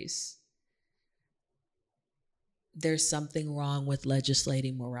pro-choice, there's something wrong with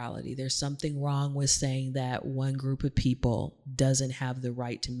legislating morality. There's something wrong with saying that one group of people doesn't have the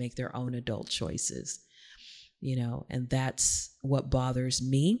right to make their own adult choices, and that's what bothers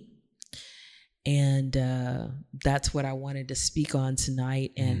me. And that's what I wanted to speak on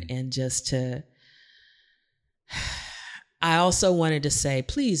tonight and just to... I also wanted to say,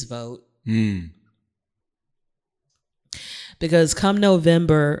 please vote. Because come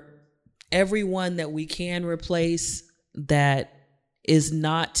November, everyone that we can replace that is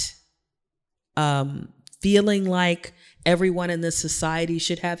not feeling like everyone in this society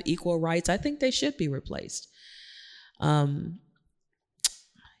should have equal rights, I think they should be replaced. That's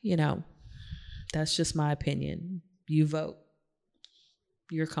just my opinion. You vote.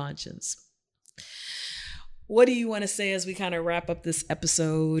 Your conscience. What do you want to say as we kind of wrap up this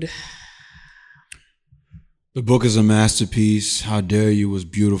episode? The book is a masterpiece. How Dare You was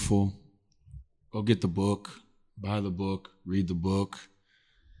beautiful. Go get the book, buy the book, read the book.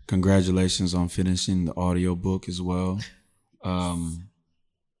 Congratulations on finishing the audio book as well.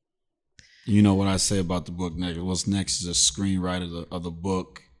 You know what I say about the book next. What's next is a screenwriter of the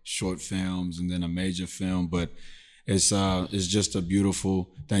book, short films, and then a major film. But it's just a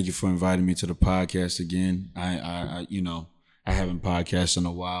beautiful. Thank you for inviting me to the podcast again. I haven't podcasted in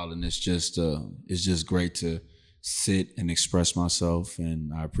a while, and it's just great to sit and express myself,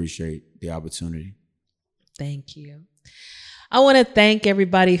 and I appreciate the opportunity. Thank you. I want to thank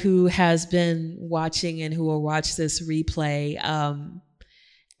everybody who has been watching and who will watch this replay.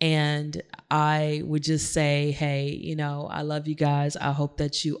 And I would just say, hey, I love you guys. I hope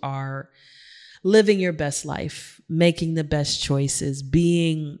that you are living your best life, making the best choices,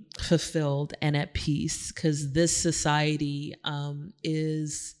 being fulfilled and at peace, because this society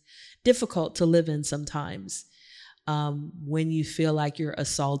is difficult to live in sometimes. When you feel like you're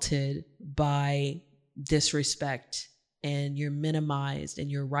assaulted by disrespect and you're minimized and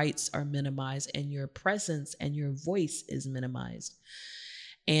your rights are minimized and your presence and your voice is minimized.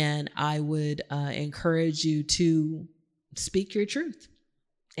 And I would encourage you to speak your truth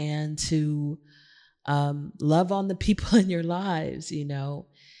and to love on the people in your lives,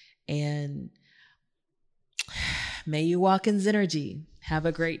 and may you walk in synergy. Have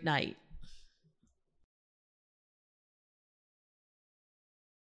a great night.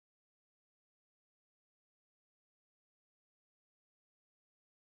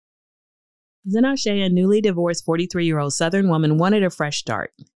 Zenashe, a newly divorced 43-year-old Southern woman, wanted a fresh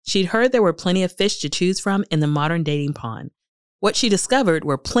start. She'd heard there were plenty of fish to choose from in the modern dating pond. What she discovered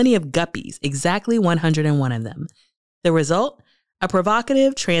were plenty of guppies, exactly 101 of them. The result? A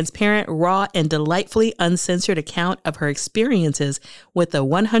provocative, transparent, raw, and delightfully uncensored account of her experiences with the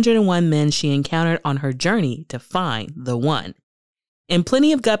 101 men she encountered on her journey to find the one. In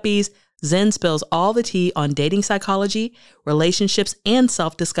Plenty of Guppies, Zen spills all the tea on dating psychology, relationships, and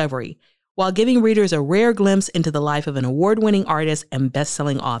self-discovery, while giving readers a rare glimpse into the life of an award-winning artist and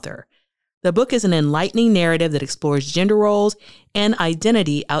best-selling author. The book is an enlightening narrative that explores gender roles and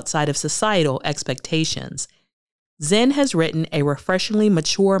identity outside of societal expectations. Zen has written a refreshingly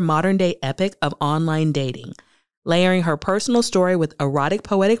mature modern-day epic of online dating, layering her personal story with erotic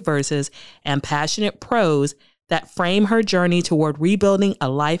poetic verses and passionate prose that frame her journey toward rebuilding a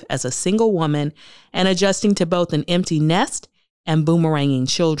life as a single woman and adjusting to both an empty nest and boomeranging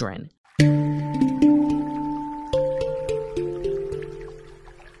children.